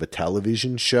seasons of a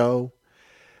television show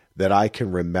that I can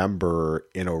remember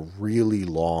in a really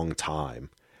long time.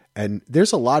 And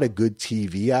there's a lot of good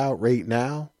TV out right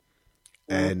now.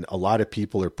 And a lot of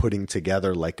people are putting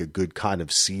together like a good kind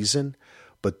of season.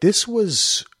 But this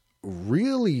was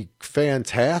really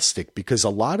fantastic, because a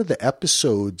lot of the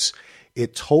episodes,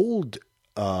 it told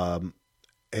a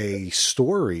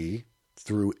story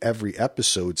through every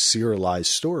episode,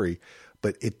 serialized story,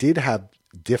 but it did have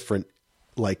different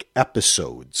like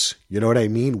episodes, you know what I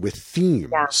mean? With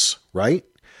themes, right?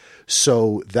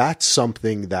 So that's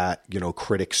something that, you know,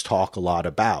 critics talk a lot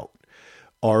about.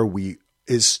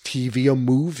 Is TV a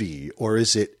movie, or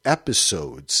is it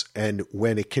episodes? And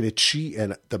when it can achieve,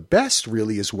 and the best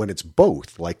really is when it's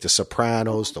both, like The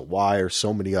Sopranos, The Wire,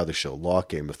 so many other shows,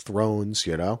 Game of Thrones,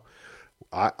 you know.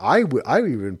 I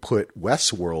even put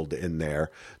Westworld in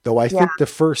there, though I think the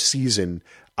first season,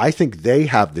 I think they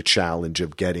have the challenge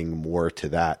of getting more to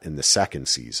that in the second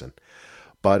season.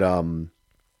 But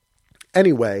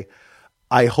anyway,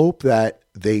 I hope that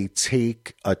they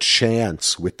take a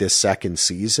chance with this second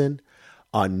season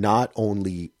on not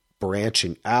only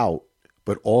branching out,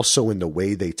 but also in the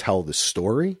way they tell the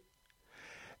story,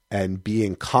 and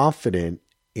being confident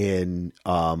in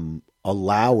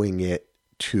allowing it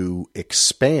to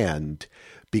expand,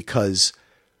 because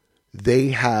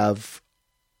they have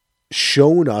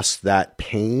shown us that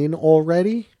pain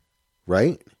already,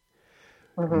 right?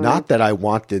 Mm-hmm. Not that I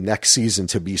want the next season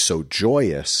to be so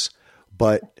joyous,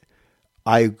 but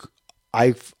I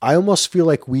almost feel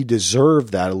like we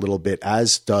deserve that a little bit,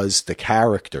 as does the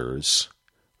characters,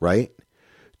 right?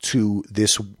 For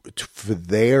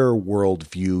their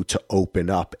worldview to open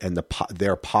up, and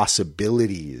their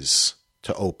possibilities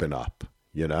to open up,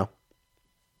 you know?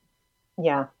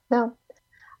 Yeah, no,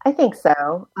 I think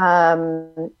so.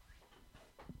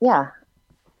 Yeah,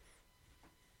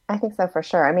 I think so for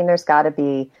sure. I mean, there's got to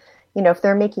be, you know, if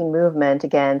they're making movement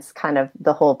against kind of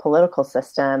the whole political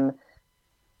system,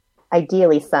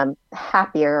 ideally some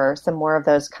happier or some more of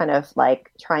those kind of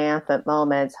like triumphant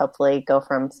moments, hopefully go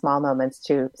from small moments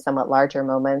to somewhat larger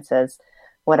moments as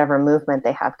whatever movement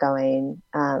they have going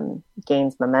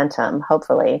gains momentum,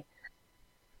 hopefully.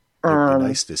 It'd be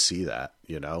nice to see that,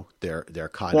 they're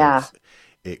kind of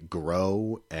it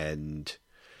grow. And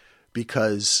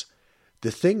because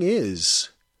the thing is,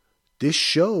 this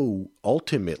show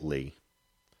ultimately,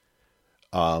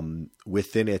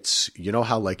 within its,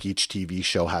 how like each TV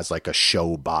show has like a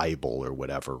show Bible or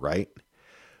whatever, right?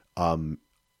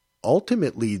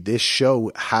 Ultimately this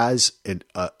show has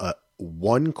a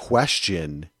one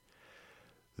question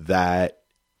that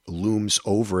looms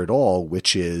over it all,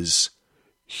 which is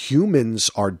humans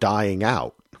are dying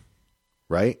out,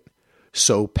 right?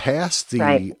 So past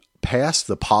the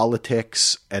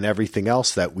politics and everything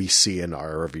else that we see in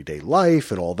our everyday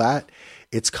life and all that,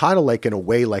 it's kind of like, in a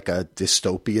way, like a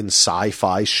dystopian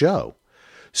sci-fi show.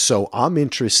 So I'm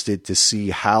interested to see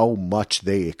how much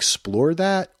they explore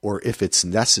that, or if it's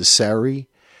necessary.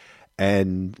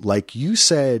 And like you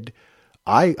said,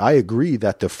 I agree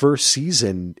that the first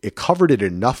season, it covered it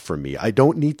enough for me. I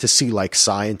don't need to see like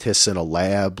scientists in a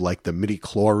lab, like the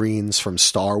midi-chlorians from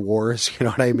Star Wars. You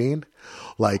know what I mean?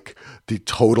 Like the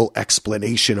total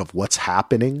explanation of what's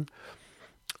happening.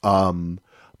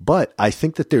 But I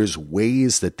think that there's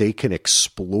ways that they can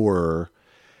explore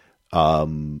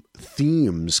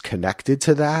themes connected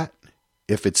to that.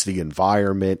 If it's the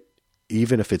environment,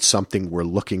 even if it's something we're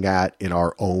looking at in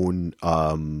our own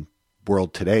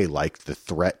world today, like the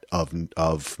threat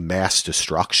of mass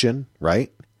destruction,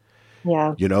 right?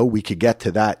 Yeah. We could get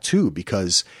to that too,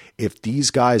 because if these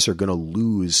guys are going to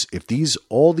lose,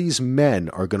 all these men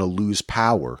are going to lose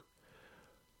power,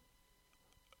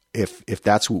 if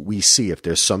that's what we see, if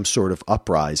there's some sort of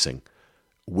uprising,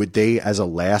 would they, as a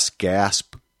last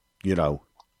gasp,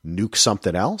 nuke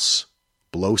something else,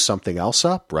 blow something else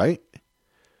up, right?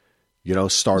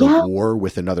 Start a war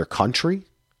with another country?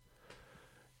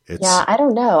 I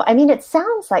don't know. I mean, it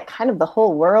sounds like kind of the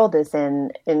whole world is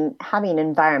in having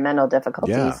environmental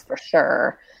difficulties for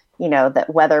sure.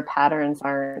 That weather patterns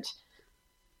aren't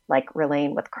like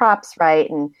relaying with crops, right?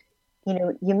 And,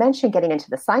 you mentioned getting into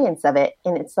the science of it,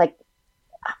 and it's like,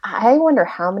 I wonder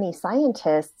how many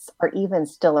scientists are even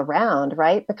still around,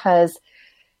 right? Because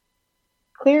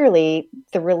clearly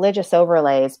the religious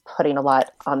overlay is putting a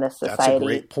lot on this society. That's a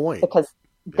great point. Because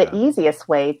the easiest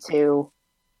way to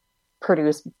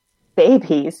produce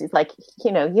babies is like,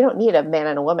 you don't need a man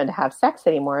and a woman to have sex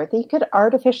anymore. You could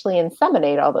artificially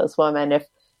inseminate all those women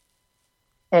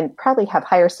and probably have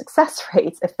higher success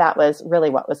rates if that was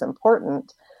really what was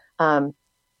important.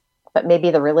 But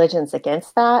maybe the religion's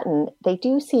against that. And they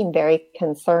do seem very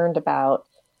concerned about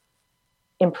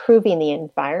improving the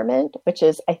environment, which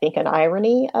is, I think, an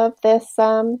irony of this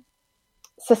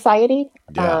society.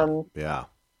 Yeah.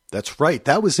 That's right.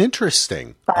 That was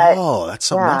interesting. But, that's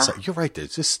something else. You're right.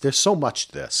 There's so much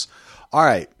to this. All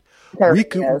right. We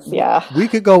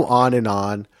could go on and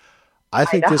on. I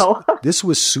think this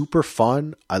was super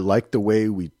fun. I like the way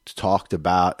we talked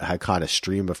about how kind of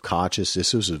stream of conscious.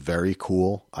 This was very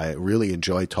cool. I really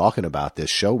enjoyed talking about this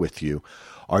show with you.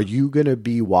 Are you going to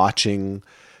be watching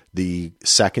the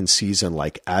second season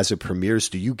like as it premieres?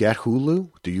 Do you get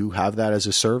HULU? Do you have that as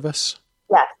a service?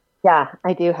 Yes. Yeah,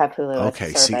 I do have HULU.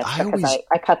 Okay, as a service see,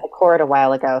 I cut the cord a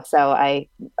while ago, so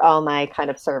all my kind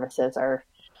of services are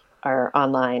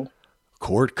online.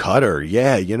 Cord cutter,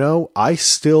 yeah. I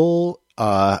still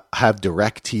have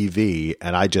DirecTV,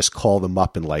 and I just call them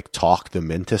up and like talk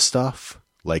them into stuff.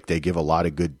 Like they give a lot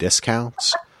of good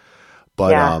discounts.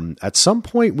 But at some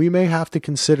point we may have to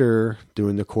consider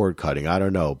doing the cord cutting. I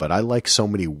don't know, but I like so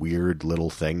many weird little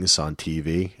things on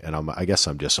TV, and I guess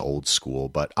I'm just old school,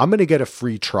 but I'm going to get a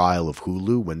free trial of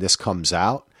HULU when this comes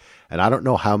out. And I don't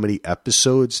know how many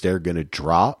episodes they're going to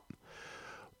drop,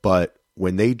 but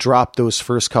when they drop those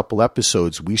first couple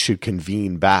episodes, we should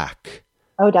convene back.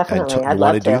 Oh, definitely. I'd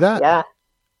love love to do that. Yeah.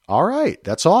 All right.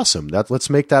 That's awesome. Let's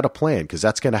make that a plan, because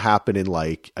that's going to happen in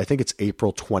I think it's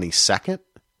April 22nd.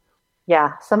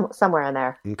 Yeah, somewhere in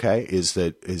there. Okay, is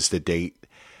the date,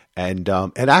 and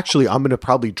actually, I'm going to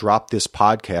probably drop this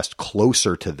podcast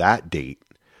closer to that date,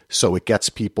 so it gets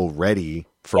people ready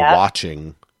for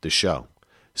watching the show.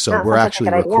 So we're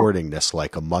actually recording this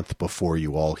like a month before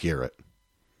you all hear it.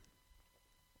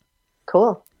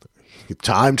 Cool.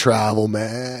 Time travel,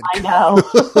 man. I know.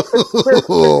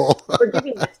 we're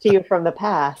giving this to you from the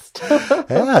past.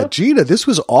 Yeah, Gina, this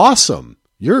was awesome.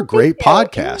 You're a great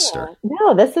podcaster. Yeah.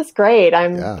 No, this is great.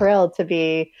 I'm thrilled to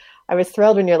be. I was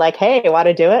thrilled when you're like, "Hey, want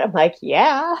to do it?" I'm like,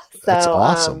 "Yeah." So that's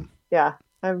awesome. Yeah.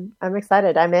 I'm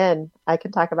excited. I'm in. I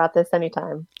can talk about this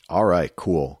anytime. All right,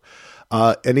 cool.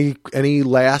 Any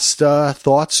last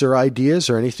thoughts or ideas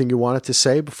or anything you wanted to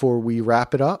say before we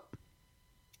wrap it up?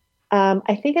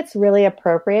 I think it's really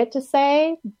appropriate to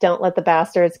say, don't let the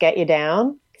bastards get you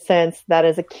down, since that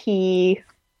is a key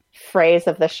phrase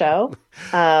of the show.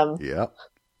 Yeah.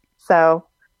 So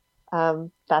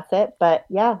that's it. But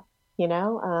yeah,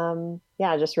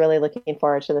 just really looking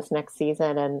forward to this next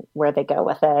season and where they go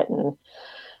with it, and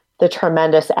the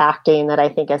tremendous acting that I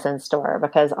think is in store,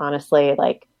 because honestly,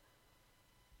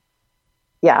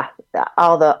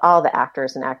 all the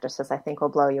actors and actresses, I think, will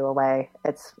blow you away.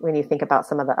 It's when you think about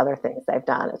some of the other things they've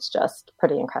done, it's just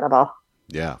pretty incredible.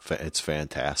 Yeah, it's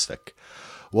fantastic.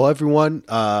 Well, everyone,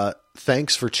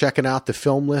 thanks for checking out the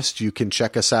Film List. You can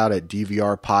check us out at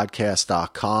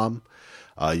dvrpodcast.com.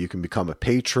 You can become a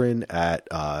patron at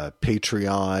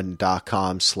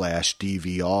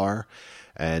patreon.com/DVR.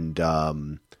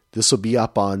 And this will be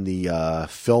up on the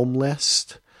Film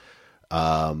List.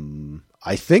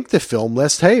 I think the Film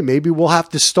List, hey, maybe we'll have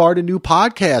to start a new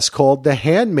podcast called The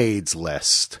Handmaid's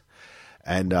List.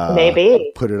 And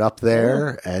maybe put it up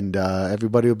there, and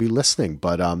everybody will be listening.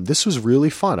 But this was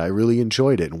really fun. I really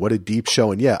enjoyed it, and what a deep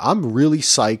show. And yeah, I'm really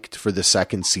psyched for the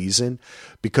second season,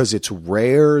 because it's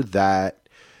rare that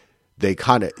they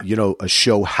kind of, a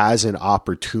show has an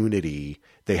opportunity.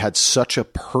 They had such a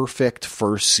perfect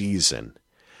first season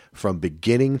from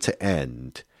beginning to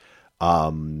end,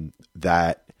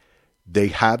 that they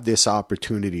have this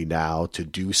opportunity now to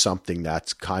do something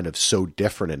that's kind of so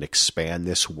different and expand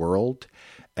this world.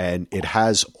 And it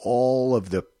has all of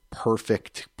the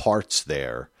perfect parts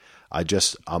there.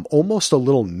 I'm almost a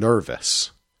little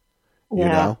nervous,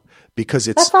 because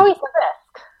that's always the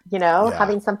risk,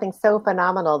 having something so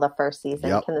phenomenal the first season.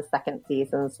 Yep. Can the second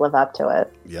seasons live up to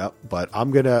it? Yep. But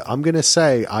I'm going to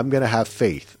say, I'm going to have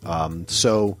faith.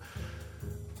 So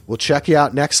we'll check you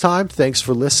out next time. Thanks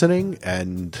for listening.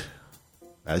 And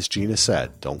as Gina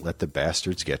said, don't let the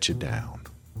bastards get you down.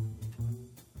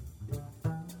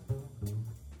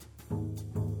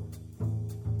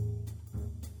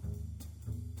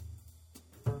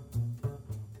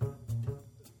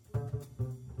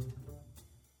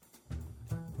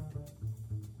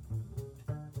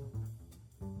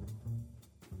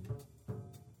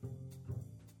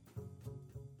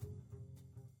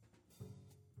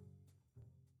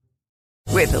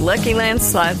 With the Lucky Land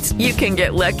Slots, you can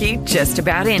get lucky just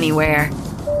about anywhere.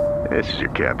 This is your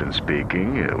captain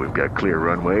speaking. We've got clear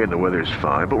runway and the weather's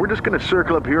fine, but we're just going to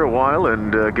circle up here a while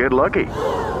and get lucky.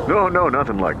 No,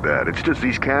 nothing like that. It's just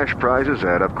these cash prizes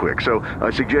add up quick. So I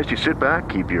suggest you sit back,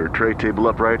 keep your tray table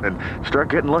upright, and start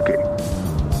getting lucky.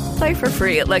 Play for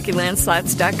free at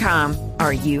LuckyLandSlots.com.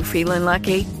 Are you feeling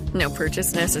lucky? No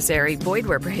purchase necessary. Void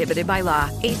where prohibited by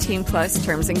law. 18+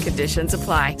 terms and conditions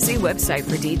apply. See website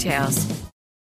for details.